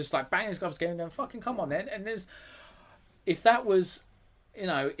Kamagai was just like banging his gloves again and going, fucking come on then. And if that was,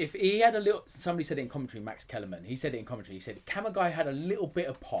 if he had a little, somebody said it in commentary, Max Kellerman, he said it in commentary, he said if Kamagai had a little bit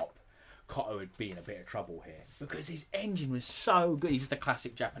of pop, Cotto would be in a bit of trouble here because his engine was so good. He's just a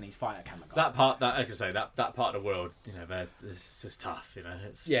classic Japanese fighter, Kamagai. That part of the world, it's just tough.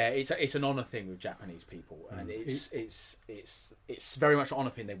 It's an honour thing with Japanese people, and it's very much an honour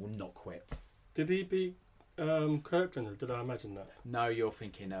thing. They will not quit. Did he beat Kirkland? Or did I imagine that? No, you're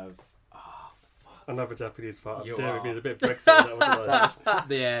thinking of another Japanese fighter. There's a bit of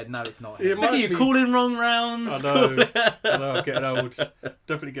Brexit. No, it's not. Look at you calling wrong rounds. I know. I'm getting old.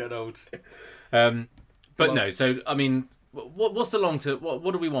 Definitely getting old. But no. So I mean, what's the long term?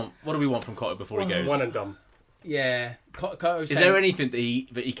 What do we want? What do we want from Cotto before he goes? One and done. Yeah. Cotto's Is there anything that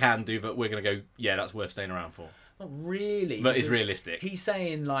he can do that we're going to go? Yeah, that's worth staying around for. Not really. But it's realistic. He's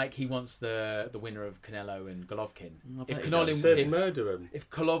saying like he wants the winner of Canelo and Golovkin. If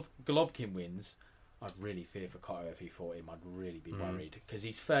Golovkin wins, I'd really fear for Cotto if he fought him. I'd really be worried because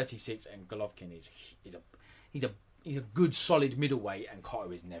he's 36 and Golovkin he's a good solid middleweight, and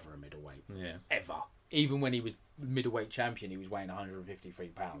Cotto is never a middleweight. Yeah. Ever. Even when he was middleweight champion, he was weighing 153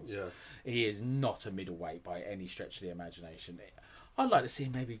 pounds. Yeah. He is not a middleweight by any stretch of the imagination. I'd like to see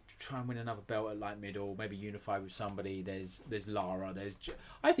him maybe try and win another belt at light middle, maybe unify with somebody. There's Lara.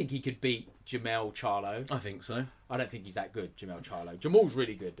 I think he could beat Jamel Charlo. I think so. I don't think he's that good, Jamel Charlo. Jamal's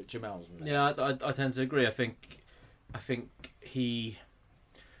really good, but Jamel's not. Yeah, I tend to agree. I think he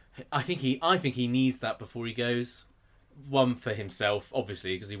needs that before he goes. One, for himself,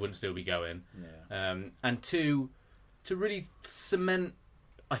 obviously, because he wouldn't still be going. Yeah. And two, to really cement,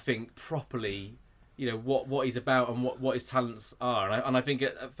 I think, properly, what he's about and what his talents are. And I think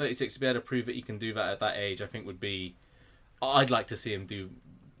at 36 to be able to prove that he can do that at that age, I think would be. I'd like to see him do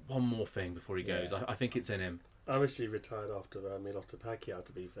one more thing before he goes. I think it's in him. I wish he retired after he lost to Pacquiao,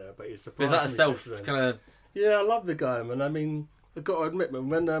 to be fair, but he's surprised. Is that a self kind of? Yeah, I love the guy, man. I mean, I've got to admit, man,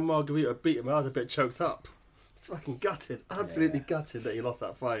 when Margarita beat him, I was a bit choked up. It's fucking gutted, absolutely gutted that he lost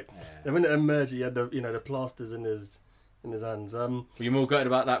that fight. Yeah. And when it emerged, he had the plasters in his hands. Were you more gutted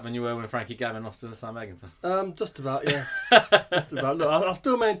about that than you were when Frankie Gavin lost to Sam Egginton? Just about, yeah. Just about. Look, I'll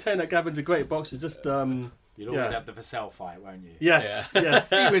still maintain that Gavin's a great boxer. Just you'll always have the Vassell fight, won't you? Yes, yes.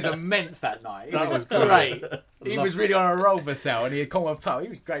 He was immense that night. That was great. He was really on a roll, Vassell, and he had Commonwealth title. He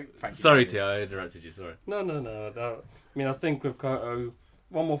was great. Frankie. Sorry, Tio, I interrupted you. Sorry. No. I mean, I think with Cotto,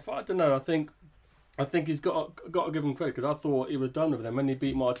 one more fight. I don't know. I think he's got to give him credit because I thought he was done with them when he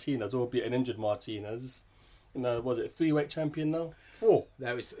beat Martinez, albeit an injured Martinez. Was it 3-weight champion now? 4.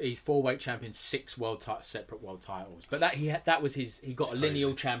 He's 4-weight champion, 6 separate world titles. But that was his. He got a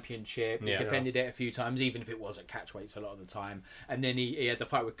lineal championship. He defended it a few times, even if it was at catchweights a lot of the time. And then he had the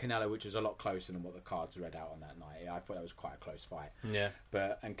fight with Canelo, which was a lot closer than what the cards read out on that night. I thought that was quite a close fight. Yeah.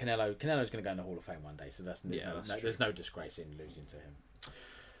 And Canelo's going to go in the Hall of Fame one day, so there's no disgrace in losing to him.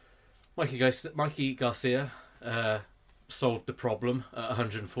 Mikey Garcia solved the problem at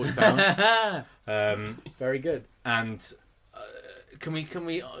 140 pounds. Very good. And can we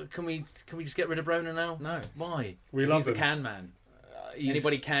just get rid of Broner now? No. Why? He's the can man.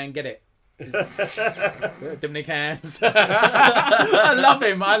 Anybody can get it. Dominicans. I love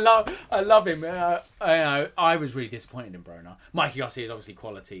him. I love him. I was really disappointed in Broner. Mikey Garcia is obviously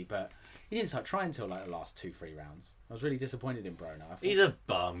quality, but he didn't start trying until like the last 2-3 rounds. I was really disappointed in Broner. He's a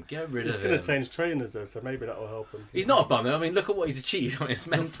bum. Get rid of him. He's going to change trainers though, so maybe that will help him. He's not a bum though. I mean, look at what he's achieved. I mean, it's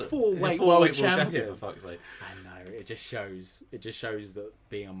mental. He's a four-weight world champion. For fuck's sake. I know. It just shows that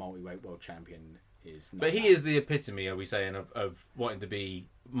being a multi-weight world champion is. Not But he is the epitome, are we saying, of wanting to be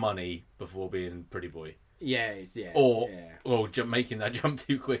money before being pretty boy. Yeah. Or making that jump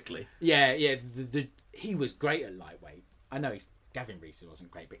too quickly. Yeah. He was great at lightweight. I know Gavin Reese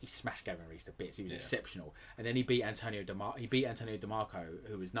wasn't great, but he smashed Gavin Reese to bits. He was exceptional. And then he beat Antonio DeMarco,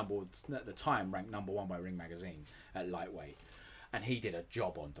 who was at the time ranked number 1 by Ring Magazine at lightweight. And he did a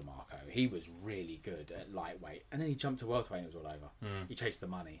job on DeMarco. He was really good at lightweight. And then he jumped to welterweight and it was all over. He chased the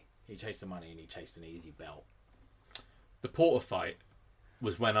money. And he chased an easy belt. The Porter fight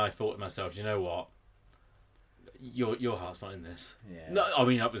was when I thought to myself, you know what? Your heart's not in this. Yeah. No, I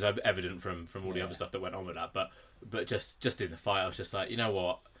mean that was evident from all the other stuff that went on with that, but just in the fight, I was just like, you know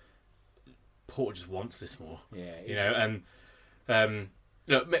what, Porter just wants this more. Yeah. You know, and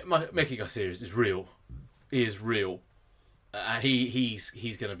Mickey Garcia is real. He is real. He's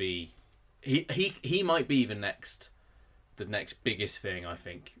going to be he might be the next biggest thing, I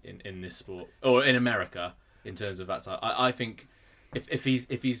think, in this sport or in America in terms of that side. I think if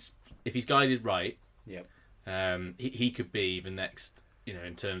he's guided right. Yep. He could be the next,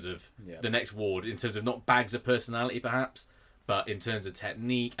 in terms of the next Ward, in terms of not bags of personality perhaps, but in terms of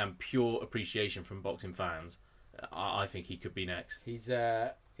technique and pure appreciation from boxing fans. I think he could be next. He's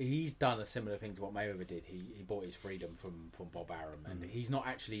done a similar thing to what Mayweather did. He bought his freedom from Bob Arum, and he's not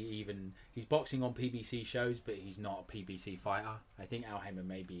actually he's boxing on PBC shows, but he's not a PBC fighter. I think Al Haymon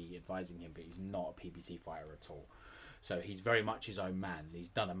may be advising him, but he's not a PBC fighter at all. So he's very much his own man. He's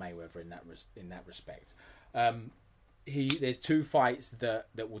done a Mayweather in that respect. There's 2 fights that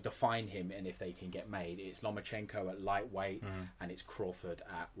will define him, and if they can get made, it's Lomachenko at lightweight and it's Crawford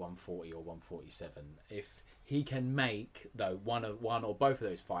at 140 or 147. If he can make one or both of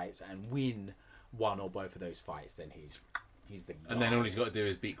those fights and win one or both of those fights, then he's the guy. And then all he's got to do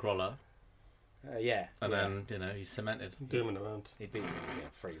is beat Crawler. Then he's cemented. Doing it around. He'd beat him in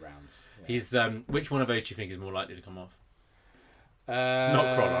 3 rounds. Yeah. He's which one of those do you think is more likely to come off?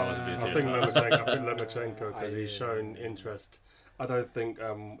 Not Crawler. I was a bit I think Lomachenko because he's shown interest. I don't think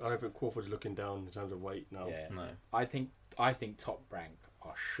Crawford's looking down in terms of weight now. Yeah. No. I think Top Rank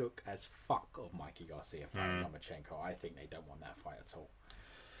are shook as fuck of Mikey Garcia fighting Lomachenko. I think they don't want that fight at all.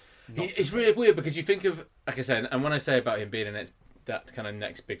 It's really weird because you think of, like I said, and when I say about him being that kind of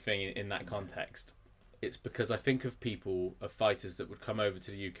next big thing in that context, it's because I think of fighters that would come over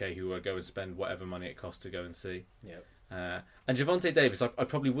to the UK who would go and spend whatever money it costs to go and see. Yep. And Gervonta Davis, I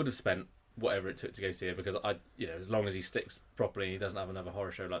probably would have spent whatever it took to go see it because as long as he sticks properly and he doesn't have another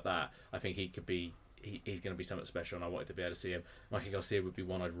horror show like that, I think he could be. He's going to be something special, and I wanted to be able to see him. Mikey Garcia would be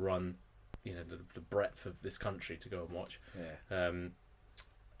one I'd run, the breadth of this country to go and watch. Yeah.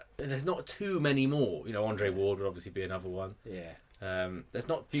 There's not too many more. Andre Ward would obviously be another one. Yeah. There's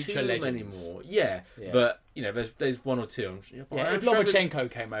not Future too legends. many more. Yeah. But there's one or two. If Lomachenko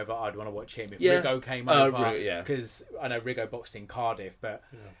came over, I'd want to watch him. If Rigo came over, because I know Rigo boxed in Cardiff, but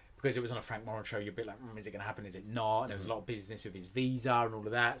because it was on a Frank Moran show, you're a bit like, is it going to happen? Is it not? And there was a lot of business with his visa and all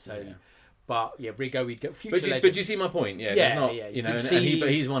of that. So. Yeah. But Rigo, we'd get future legends. But do you see my point? Yeah, there's not, but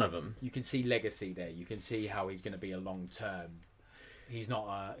he's one of them. You can see legacy there. You can see how he's going to be a long term. He's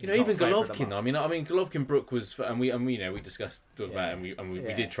not. Even Golovkin. I mean, Golovkin Brook was, and we discussed about it, and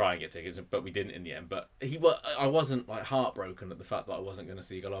we did try and get tickets, but we didn't in the end. But I wasn't like heartbroken at the fact that I wasn't going to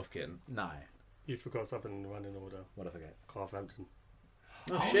see Golovkin. No, you forgot something in running order. What did I forget? Carl Frampton.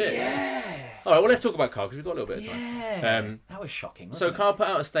 Oh shit! Yeah. All right, well, let's talk about Carl because we've got a little bit of time. Yeah, that was shocking. So Carl put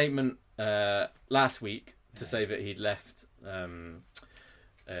out a statement last week to say that he'd left the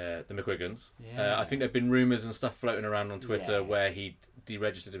McGuigans. Yeah. I think there've been rumours and stuff floating around on Twitter where he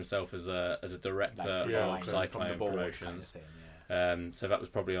deregistered himself as a director of Cyclone Promotions. Kind of thing, so that was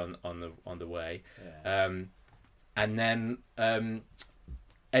probably on the way. Yeah. And then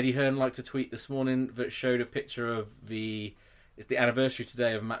Eddie Hearn liked a tweet this morning that showed a picture of it's the anniversary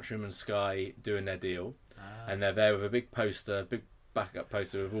today of Matchroom and Sky doing their deal, and they're there with a big backup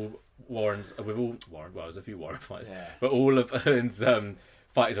poster with all Warren's, well, there's a few Warren fights, but all of Hearn's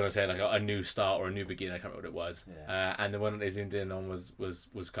fighters on his head, like a new start or a new beginning. I can't remember what it was. And the one that they zoomed in on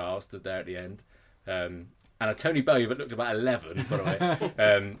was Carl, stood there at the end, and a Tony Bellew that looked about 11, by the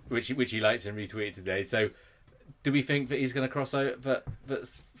way, which he liked and retweeted today. So, do we think that he's going to cross over?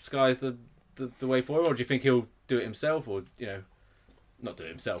 That Sky's the way forward, or do you think he'll do it himself, or not do it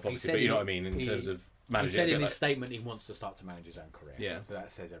himself, He obviously, said but you know he- what I mean in he- terms of He managing. said it a in bit his statement he wants to start to manage his own career. Yeah. So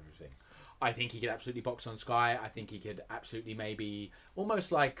that says everything. I think he could absolutely box on Sky. I think he could absolutely maybe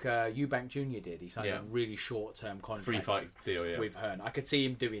almost like Eubank Jr. did. He signed a really short-term contract, free fight deal, with Hearn. I could see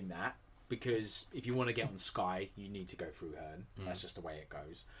him doing that because if you want to get on Sky, you need to go through Hearn. That's just the way it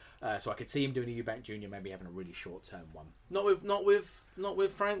goes. So I could see him doing a Eubank Jr. maybe having a really short-term one. Not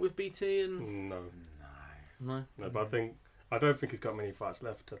with Frank with BT and No. no. But I don't think he's got many fights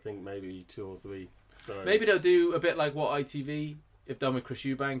left. I think maybe 2 or 3. So Maybe they'll do a bit like what ITV have done with Chris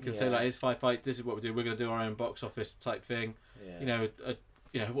Eubank and say Yeah. like, here's 5 fights. This is what we do. We're going to do our own box office type thing. Yeah.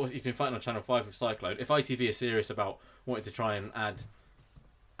 He's been fighting on Channel 5 with Cyclone. If ITV are serious about wanting to try and add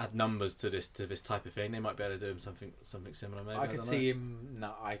numbers to this type of thing, they might be able to do him something similar. Maybe I don't could know. see him.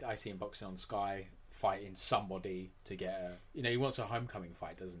 No, I see him boxing on Sky, fighting somebody to get a. He wants a homecoming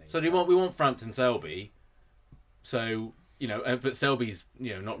fight, doesn't he? So we want Frampton Selby. So but Selby's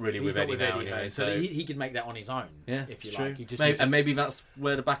not really He's with not Eddie with now Eddie, anyway. so he could make that on his own. Yeah, if it's you true. like. He just Maybe, needs to- and maybe that's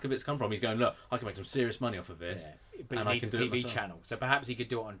where the back of it's come from. He's going, look, I can make some serious money off of this. Yeah, but and he I needs can a do it TV myself. channel. So perhaps he could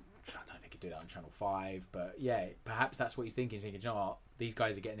do it on. I don't think he could do that on Channel 5, but yeah, perhaps that's what he's thinking. He's thinking, you know what, these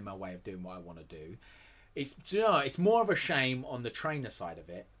guys are getting in my way of doing what I want to do. It's more of a shame on the trainer side of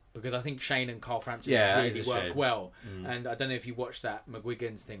it. Because I think Shane and Carl Frampton that really is a work shame. well. And I don't know if you watched that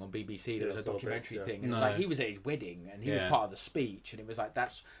McGuigan's thing on BBC. There was a documentary thing. And like, he was at his wedding and he was part of the speech. And it was like,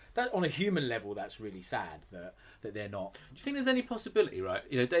 that on a human level, that's really sad that they're not. Do you think there's any possibility, right?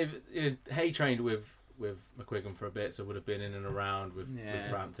 David Hay trained with McGuigan for a bit, so would have been in and around with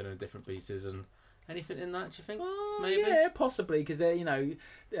Frampton and different pieces. And anything in that, do you think? Maybe? Yeah, possibly. Because they're,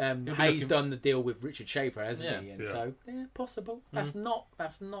 Hayes done the deal with Richard Schaefer, hasn't he? And so, possible. That's not,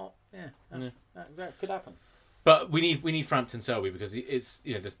 that could happen. But we need Frampton Selby because it's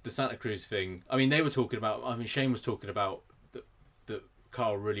the Santa Cruz thing. I mean, they were talking about. I mean, Shane was talking about that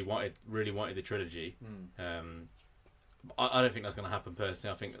Carl really wanted the trilogy. I don't think that's going to happen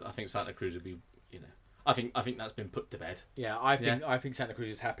personally. I think Santa Cruz would be. I think that's been put to bed. Yeah, I think Santa Cruz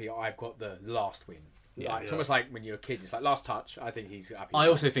is happy. I've got the last win. It's almost like when you're a kid. It's like last touch. I think he's happy. I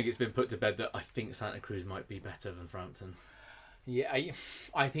also think it's been put to bed that I think Santa Cruz might be better than Frampton. Yeah,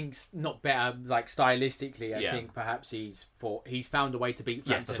 I think not better. Like stylistically, I think perhaps he's found a way to beat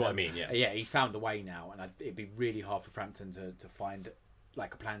Frampton. Yes, that's what I mean. Yeah, yeah, he's found a way now, and it'd be really hard for Frampton to find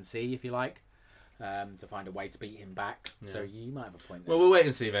like a plan C, if you like, to find a way to beat him back. Yeah. So you might have a point there. Well, we'll wait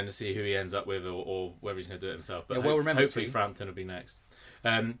and see then to see who he ends up with, or whether he's going to do it himself. But hopefully Frampton will be next.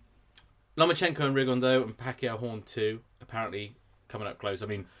 Lomachenko and Rigondeaux and Pacquiao Horn 2 apparently coming up close. I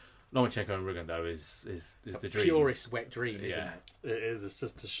mean, Lomachenko and Rigondeaux is the dream. Purest wet dream, isn't it? It is. It's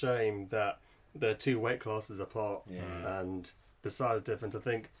just a shame that they're 2 weight classes apart and the size difference. I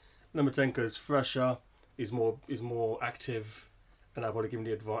think Lomachenko's fresher, he's more active, and I'd probably give him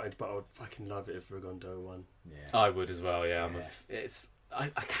the advantage. But I would fucking love it if Rigondeaux won. Yeah, I would as well. Yeah, I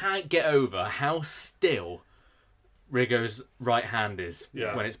can't get over how still Rigo's right hand is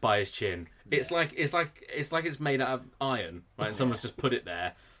when it's by his chin. It's like it's made out of iron, right? And someone's just put it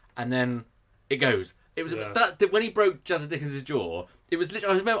there, and then it goes. It was that when he broke Jazza Dickens' jaw. It was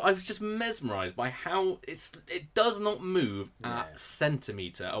literally. I was just mesmerised by how it does not move a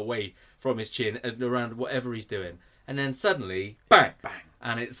centimetre away from his chin and around whatever he's doing, and then suddenly bang, bang,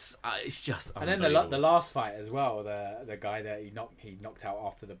 and it's just. And then the last fight as well, the guy that he knocked out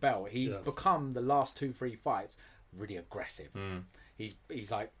after the bell. He's become the last 2-3 fights really aggressive.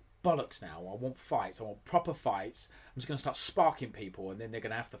 He's like, bollocks now. I want fights. I want proper fights. I'm just going to start sparking people, and then they're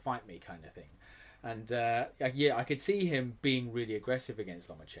going to have to fight me, kind of thing. And I could see him being really aggressive against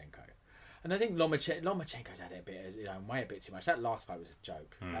Lomachenko. And I think Lomachenko's had it a bit, way a bit too much. That last fight was a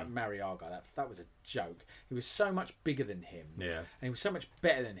joke. That Mariaga, that was a joke. He was so much bigger than him, and he was so much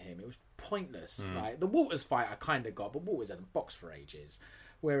better than him. It was pointless. Like the Walters fight, I kind of got, but Walters hadn't boxed for ages.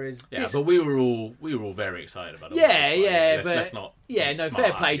 Whereas but we were all very excited about it. Let's not.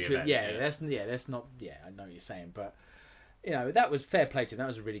 Fair play to him. That's not. Yeah, I know what you're saying, but. That was fair play to him. That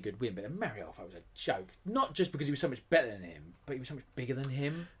was a really good win. But the Mariaga fight was a joke. Not just because he was so much better than him, but he was so much bigger than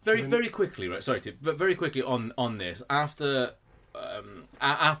him. Very quickly, right? Sorry, but very quickly on this after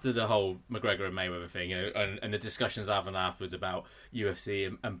the whole McGregor and Mayweather thing, and the discussions I've had afterwards about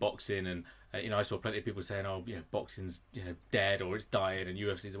UFC and boxing, and I saw plenty of people saying, boxing's dead or it's dying, and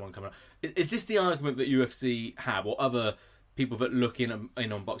UFC's the one coming up. Is this the argument that UFC have, or other people that look in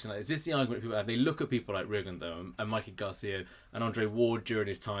on boxing? Is this the argument people have? They look at people like Rigondeaux and Mikey Garcia and Andre Ward during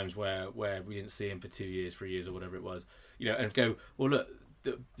his times where we didn't see him for 2 years, 3 years, or whatever it was, and go, well, look,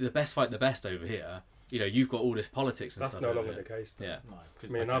 the best fight the best over here. You've got all this politics and That's stuff. That's no longer the case, though. Yeah.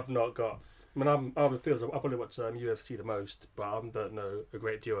 No, I've not got I mean, I'm the feels. I probably watch UFC the most, but I don't know a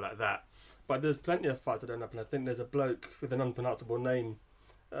great deal like that. But there's plenty of fights that don't happen. I think there's a bloke with an unpronounceable name,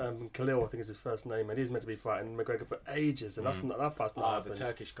 Khalil, I think is his first name, and he's meant to be fighting McGregor for ages, and that fight's not happened. The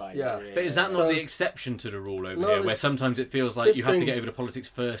Turkish guy. Yeah. But is that not the exception to the rule over here, where sometimes it feels like you have to get over the politics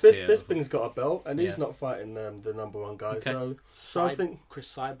first? Bisping's got a belt, and he's not fighting the number one guy. Okay. So I think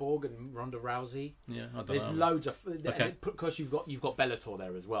Chris Cyborg and Ronda Rousey. Yeah, I don't there's know. loads of because you've got Bellator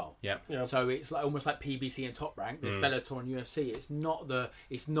there as well. Yeah. So it's like almost like PBC and Top Rank. There's Bellator and UFC. It's not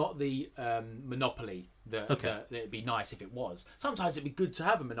the monopoly that it'd be nice if it was. Sometimes it'd be good to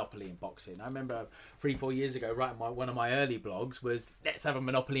have a monopoly in boxing. I remember 3-4 years ago, one of my early blogs was let's have a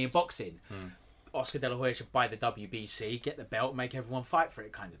monopoly in boxing. Oscar De La Hoya should buy the WBC, get the belt, make everyone fight for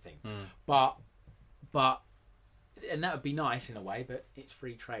it, kind of thing. But and that would be nice in a way, but it's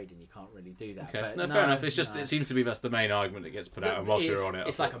free trade and you can't really do that. Okay. But Fair enough. It's just it seems to be that's the main argument that gets put out. And whilst you're on it,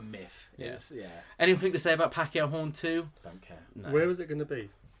 it's like a myth. Yeah. Yeah. Anything to say about Pacquiao Horn 2? Don't care. No. Where is it going to be?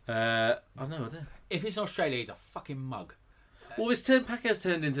 I've no idea. If it's in Australia, he's a fucking mug. Well, Pacquiao's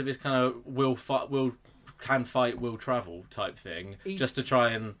turned into this kind of will travel type thing, just to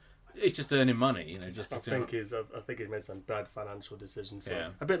try and it's just earning money, Just I think he's made some bad financial decisions.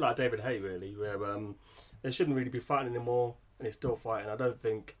 So a bit like David Haye, really, where they shouldn't really be fighting anymore, and he's still fighting.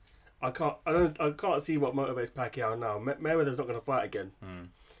 I can't see what motivates Pacquiao now. Mayweather's not going to fight again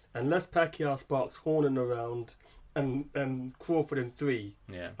unless Pacquiao sparks Horn around and Crawford in 3.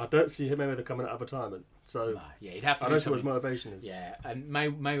 Yeah, I don't see Mayweather coming out of retirement. So he'd have to. I don't see what his motivation is. Yeah, and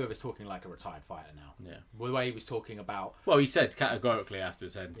Mayweather's talking like a retired fighter now. Yeah, the way he was talking about. Well, he said categorically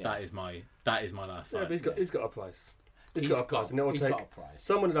afterwards, that is my last fight. Yeah, but he's got a price. He's got a price, and it will take. Got a price.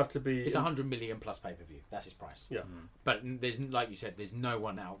 Someone would have to be. It's 100 million plus pay per view. That's his price. Yeah, but there's like you said, there's no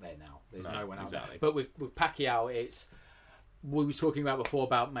one out there now. There's no one out there. Exactly. But with Pacquiao, it's. We were talking about before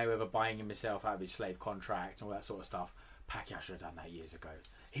about Mayweather buying himself out of his slave contract and all that sort of stuff. Pacquiao should have done that years ago.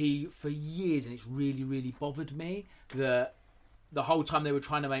 For years, and it's really, really bothered me that the whole time they were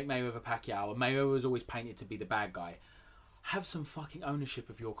trying to make Mayweather Pacquiao, and Mayweather was always painted to be the bad guy. Have some fucking ownership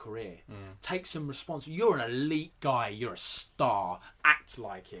of your career. Take some responsibility. You're an elite guy. You're a star. Act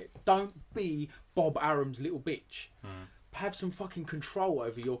like it. Don't be Bob Arum's little bitch. Have some fucking control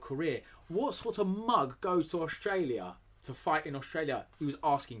over your career. What sort of mug goes to Australia to fight in Australia? He was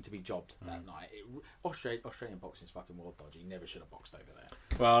asking to be jobbed that night. Australian boxing is fucking world dodgy. He never should have boxed over there.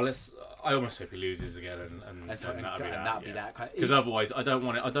 Well, I almost hope he loses again, and that'll be that. Because otherwise, I don't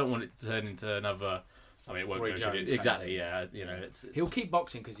want it to turn into another. I mean, it won't go exactly. Yeah, he'll keep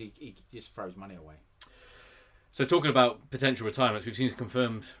boxing because he just throws money away. So talking about potential retirements, we've seen some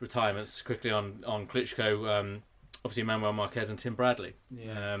confirmed retirements quickly on Klitschko. Obviously, Manuel Marquez and Tim Bradley.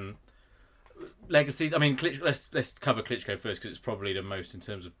 Yeah. Legacies. I mean, let's cover Klitschko first because it's probably the most in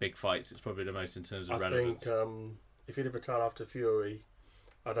terms of big fights. It's probably the most in terms of relevance. I think if he'd have retired after Fury,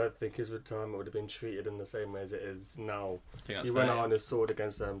 I don't think his retirement would have been treated in the same way as it is now. He went out on his sword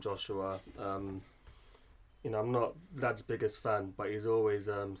against Joshua. I'm not Vlad's biggest fan, but he's always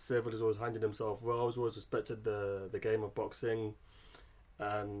civil. He's always handled himself well. He's always respected the game of boxing,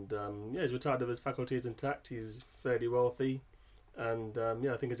 and he's retired with his faculties intact. He's fairly wealthy. And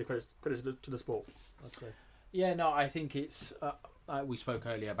I think it's a credit to the sport, I'd say. Yeah, no, I think it's... we spoke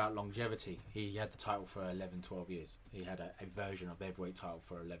earlier about longevity. He had the title for 11, 12 years. He had a version of the heavyweight title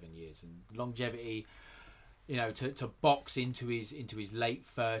for 11 years. And longevity, to box into his late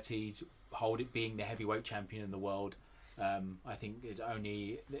 30s, hold it being the heavyweight champion in the world, I think is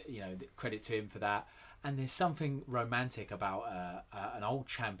only, credit to him for that. And there's something romantic about an old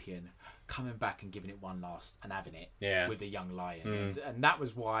champion coming back and giving it one last and having it with a young lion. And that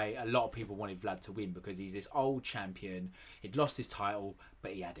was why a lot of people wanted Vlad to win, because he's this old champion. He'd lost his title,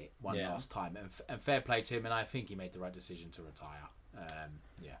 but he had it one last time. And fair play to him, and I think he made the right decision to retire.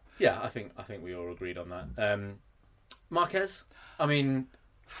 Yeah, I think we all agreed on that. Marquez, I mean,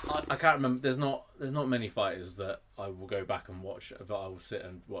 I can't remember. There's not many fighters that I will go back and watch, that I will sit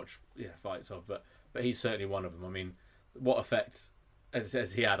and watch fights of, but he's certainly one of them. I mean, what effect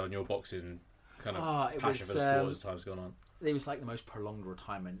has he had on your boxing kind of passion for the sport as time's gone on? It was like the most prolonged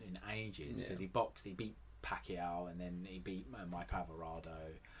retirement in ages, because he beat Pacquiao, and then he beat Mike Alvarado,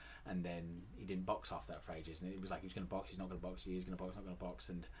 and then he didn't box after that for ages, and it was like he was going to box, he's not going to box, he's going to box, not going to box,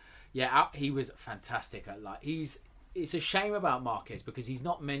 and he was fantastic at he's it's a shame about Marquez because he's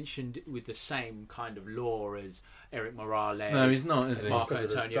not mentioned with the same kind of lore as Eric Morales. No, he's not, is he? Marco Because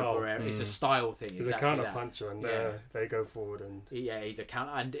of the Antonio style. Barrera. It's a style thing. He's exactly a counter that. puncher, and Yeah. they go forward. And He's a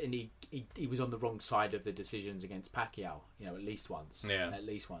counter, and he was on the wrong side of the decisions against Pacquiao. At least once. Yeah. At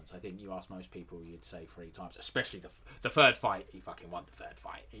least once. I think you ask most people, you'd say 3 times. Especially the third fight. He fucking won the third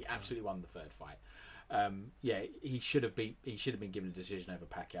fight. He absolutely won the third fight. He should have been given a decision over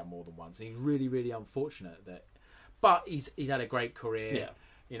Pacquiao more than once. And he's really, really unfortunate that. But he's had a great career.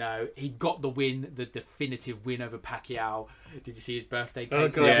 Yeah. He got the win, the definitive win over Pacquiao. Did you see his birthday cake? Oh,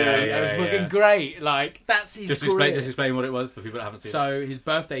 God, It was fucking great. Like, that's his career. Just explain what it was for people that haven't seen it. So his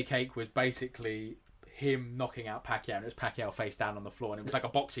birthday cake was basically him knocking out Pacquiao, and it was Pacquiao face down on the floor, and it was like a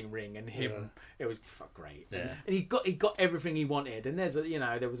boxing ring, and him. It was great. Yeah. And he got everything he wanted. And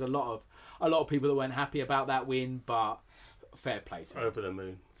there was a lot of people that weren't happy about that win, but fair play to him. over the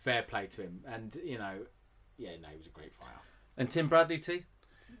moon. Fair play to him. And he was a great fighter. And Tim Bradley, T?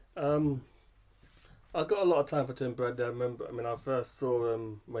 I got a lot of time for Tim Bradley. I first saw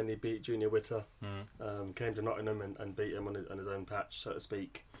him when he beat Junior Witter. Came to Nottingham and beat him on his own patch, so to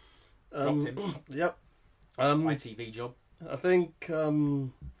speak. Dropped him. Yep. My TV job. I think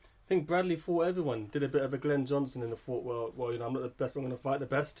Bradley fought everyone. Did a bit of a Glenn Johnson in the thought, well, I'm not the best, but I'm going to fight the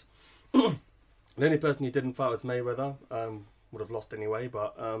best. The only person he didn't fight was Mayweather. Would have lost anyway,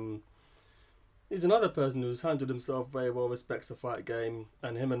 but he's another person who's handled himself very well, respects the fight game,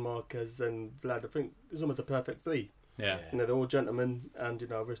 and him and Marquez and Vlad, I think it's almost a perfect 3. Yeah. They're all gentlemen, and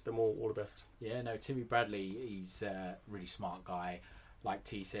I wish them all the best. Yeah, no, Timmy Bradley, he's a really smart guy. Like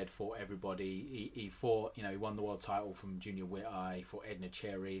T said, fought everybody. He fought, he won the world title from Junior Witter. He fought Edna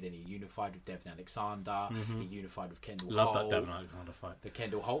Cherry. Then he unified with Devin Alexander. He unified with Kendall Holt. Love that Devin Alexander fight. The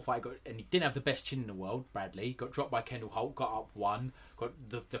Kendall Holt fight. And he didn't have the best chin in the world, Bradley. Got dropped by Kendall Holt, got up 1. Got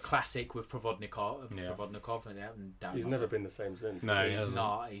the classic with Provodnikov. And down He's never been the same since. No,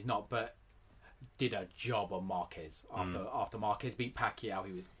 He's not, but did a job on Marquez. After Marquez beat Pacquiao,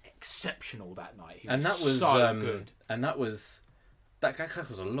 he was exceptional that night. That was so good. And that was a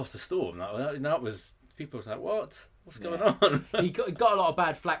lot of storm. That was people was like, what's going on? He got a lot of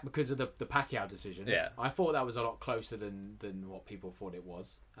bad flack because of the Pacquiao decision. Yeah, I thought that was a lot closer than what people thought it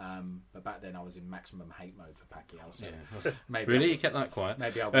was. But back then I was in maximum hate mode for Pacquiao. So maybe really, you kept that quiet.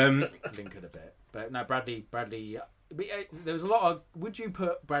 Maybe I'll link it a bit. But no, Bradley. There was a lot of. Would you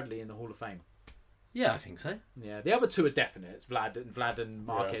put Bradley in the Hall of Fame? Yeah, I think so. Yeah, the other 2 are definite, Vlad and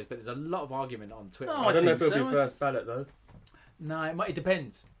Marquez. But there's a lot of argument on Twitter. I don't know if it'll be first ballot though. No, it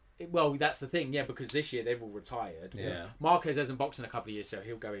depends. Well, that's the thing, because this year they've all retired. Yeah. Marquez hasn't boxed in a couple of years, so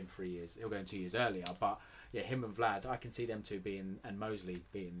he'll go in 3 years. He'll go in 2 years earlier. But yeah, him and Vlad, I can see them 2 being, and Mosley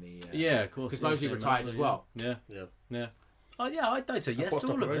being the. Yeah, of course. Because Mosley retired as well. Yeah. Oh yeah, I'd say yes to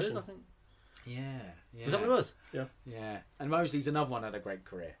all of those. I think. Yeah. Was that what it was? Yeah. And Mosley's another one that had a great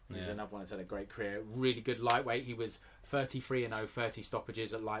career. He's another one that's had a great career. Really good lightweight. He was 33-0, 30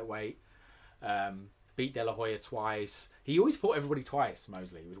 stoppages at lightweight. Beat De La Hoya twice. He always fought everybody twice,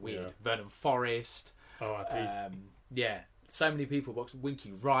 Mosley. It was weird. Yeah. Vernon Forrest. So many people boxed.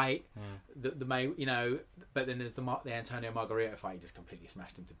 Winky Wright. The May, but then there's the Antonio Margarita fight. He just completely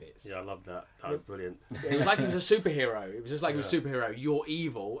smashed him to bits. Yeah, I love that. That was brilliant. It was like he was a superhero. It was just like he was a superhero. You're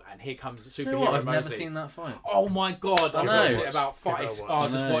evil, and here comes the superhero. You know what? I've Mosley. never seen that fight. Oh my god! I know. watched it about 5. Just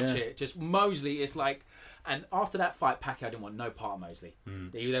Watch it. Just Mosley is like, and after that fight, Pacquiao didn't want no part of Mosley.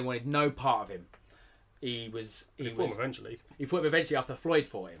 They wanted no part of him. He fought him eventually. He fought him eventually after Floyd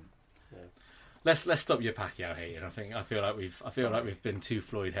fought him. Yeah. Let's stop your Pacquiao hating. I feel like we've been too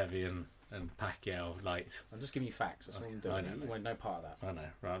Floyd heavy and Pacquiao light. I'm just giving you facts. That's what I'm doing. You want no part of that. I know.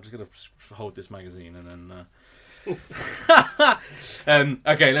 Right. I'm just gonna hold this magazine and then.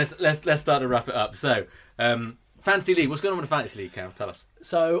 Okay. Let's start to wrap it up. So, Fantasy League. What's going on with the Fantasy League, Cal? Tell us.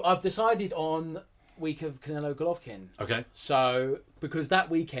 So I've decided on week of Canelo Golovkin. Okay. So because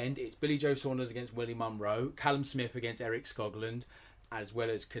that weekend it's Billy Joe Saunders against Willie Munro, Callum Smith against Eric Skoglund, as well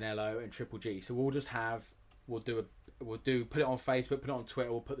as Canelo and Triple G. So we'll put it on Facebook, put it on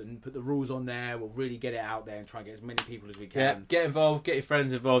Twitter, we'll put the rules on there, we'll really get it out there and try and get as many people as we can. Yeah, get involved, get your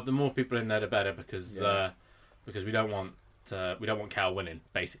friends involved. The more people in there the better, because we don't want Cal winning,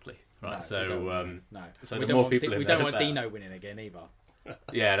 basically. Right. No, so the more people we don't want Dino winning again either.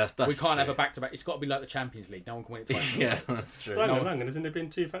 Yeah, that's we can't true. have a back-to-back. It's got to be like the Champions League. No one can win it twice. Yeah, that's true. Hang on. Hasn't there been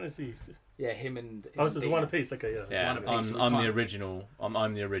 2 fantasies? Yeah, him and. Oh, so it's one apiece. Okay, yeah. I'm the original.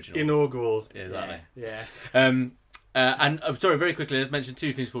 I'm the original. Inaugural. Yeah, exactly. Yeah. And I'm sorry, very quickly, let's mention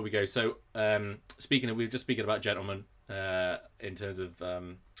 2 things before we go. So, we're just speaking about gentlemen in terms of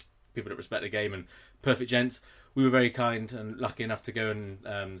people that respect the game and perfect gents. we were very kind and lucky enough to go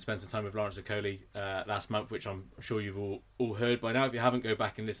and spend some time with Lawrence Okoli last month, which I'm sure you've all heard by now. If you haven't, go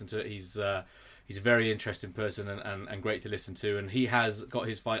back and listen to it. He's a very interesting person and great to listen to. And he has got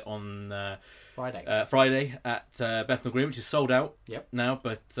his fight on Friday at Bethnal Green, which is sold out now,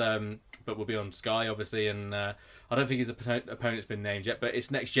 but will be on Sky, obviously. And I don't think his opponent's been named yet, but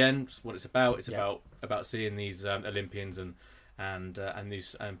it's next gen. It's what it's about. It's about seeing these Olympians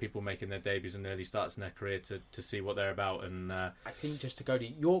and people making their debuts and early starts in their career to see what they're about. And I think just to go to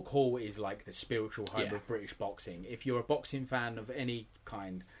York Hall is like the spiritual home of British boxing. If you're a boxing fan of any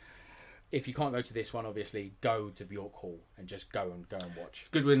kind, if you can't go to this one, obviously go to York Hall and just go and watch.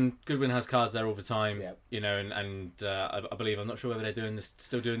 Goodwin has cards there all the time, and I believe, I'm not sure whether they're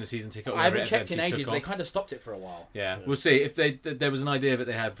still doing the season ticket. Or I haven't checked in ages. They kind of stopped it for a while. Yeah, we'll see. If there was an idea that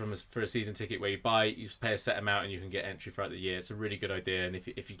they had for a season ticket where you pay a set amount and you can get entry throughout the year. It's a really good idea, and if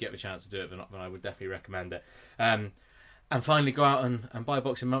you get the chance to do it, then I would definitely recommend it. And finally, go out and buy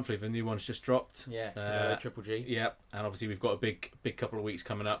Boxing Monthly. The new one's just dropped. Yeah, Triple G. Yeah, and obviously we've got a big couple of weeks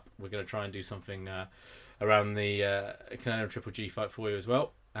coming up. We're going to try and do something around the Canelo Triple G fight for you as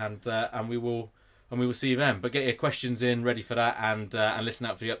well, and we will see you then. But get your questions in ready for that, and listen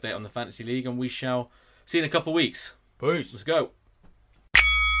out for the update on the Fantasy League, and we shall see you in a couple of weeks. Peace. Let's go.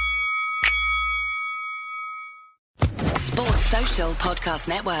 Sports Social Podcast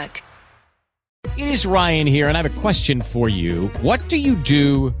Network. It is Ryan here, and I have a question for you. What do you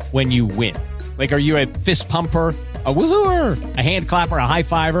do when you win? Like, are you a fist pumper, a woohooer, a hand clapper, a high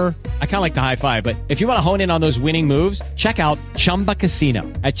fiver? I kind of like the high five, but if you want to hone in on those winning moves, check out Chumba Casino.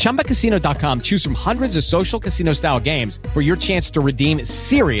 At ChumbaCasino.com, choose from hundreds of social casino-style games for your chance to redeem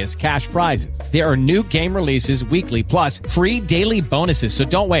serious cash prizes. There are new game releases weekly, plus free daily bonuses. So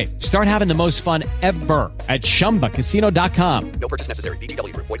don't wait. Start having the most fun ever at ChumbaCasino.com. No purchase necessary.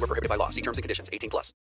 VGW Group. Void where prohibited by law. See terms and conditions. 18+.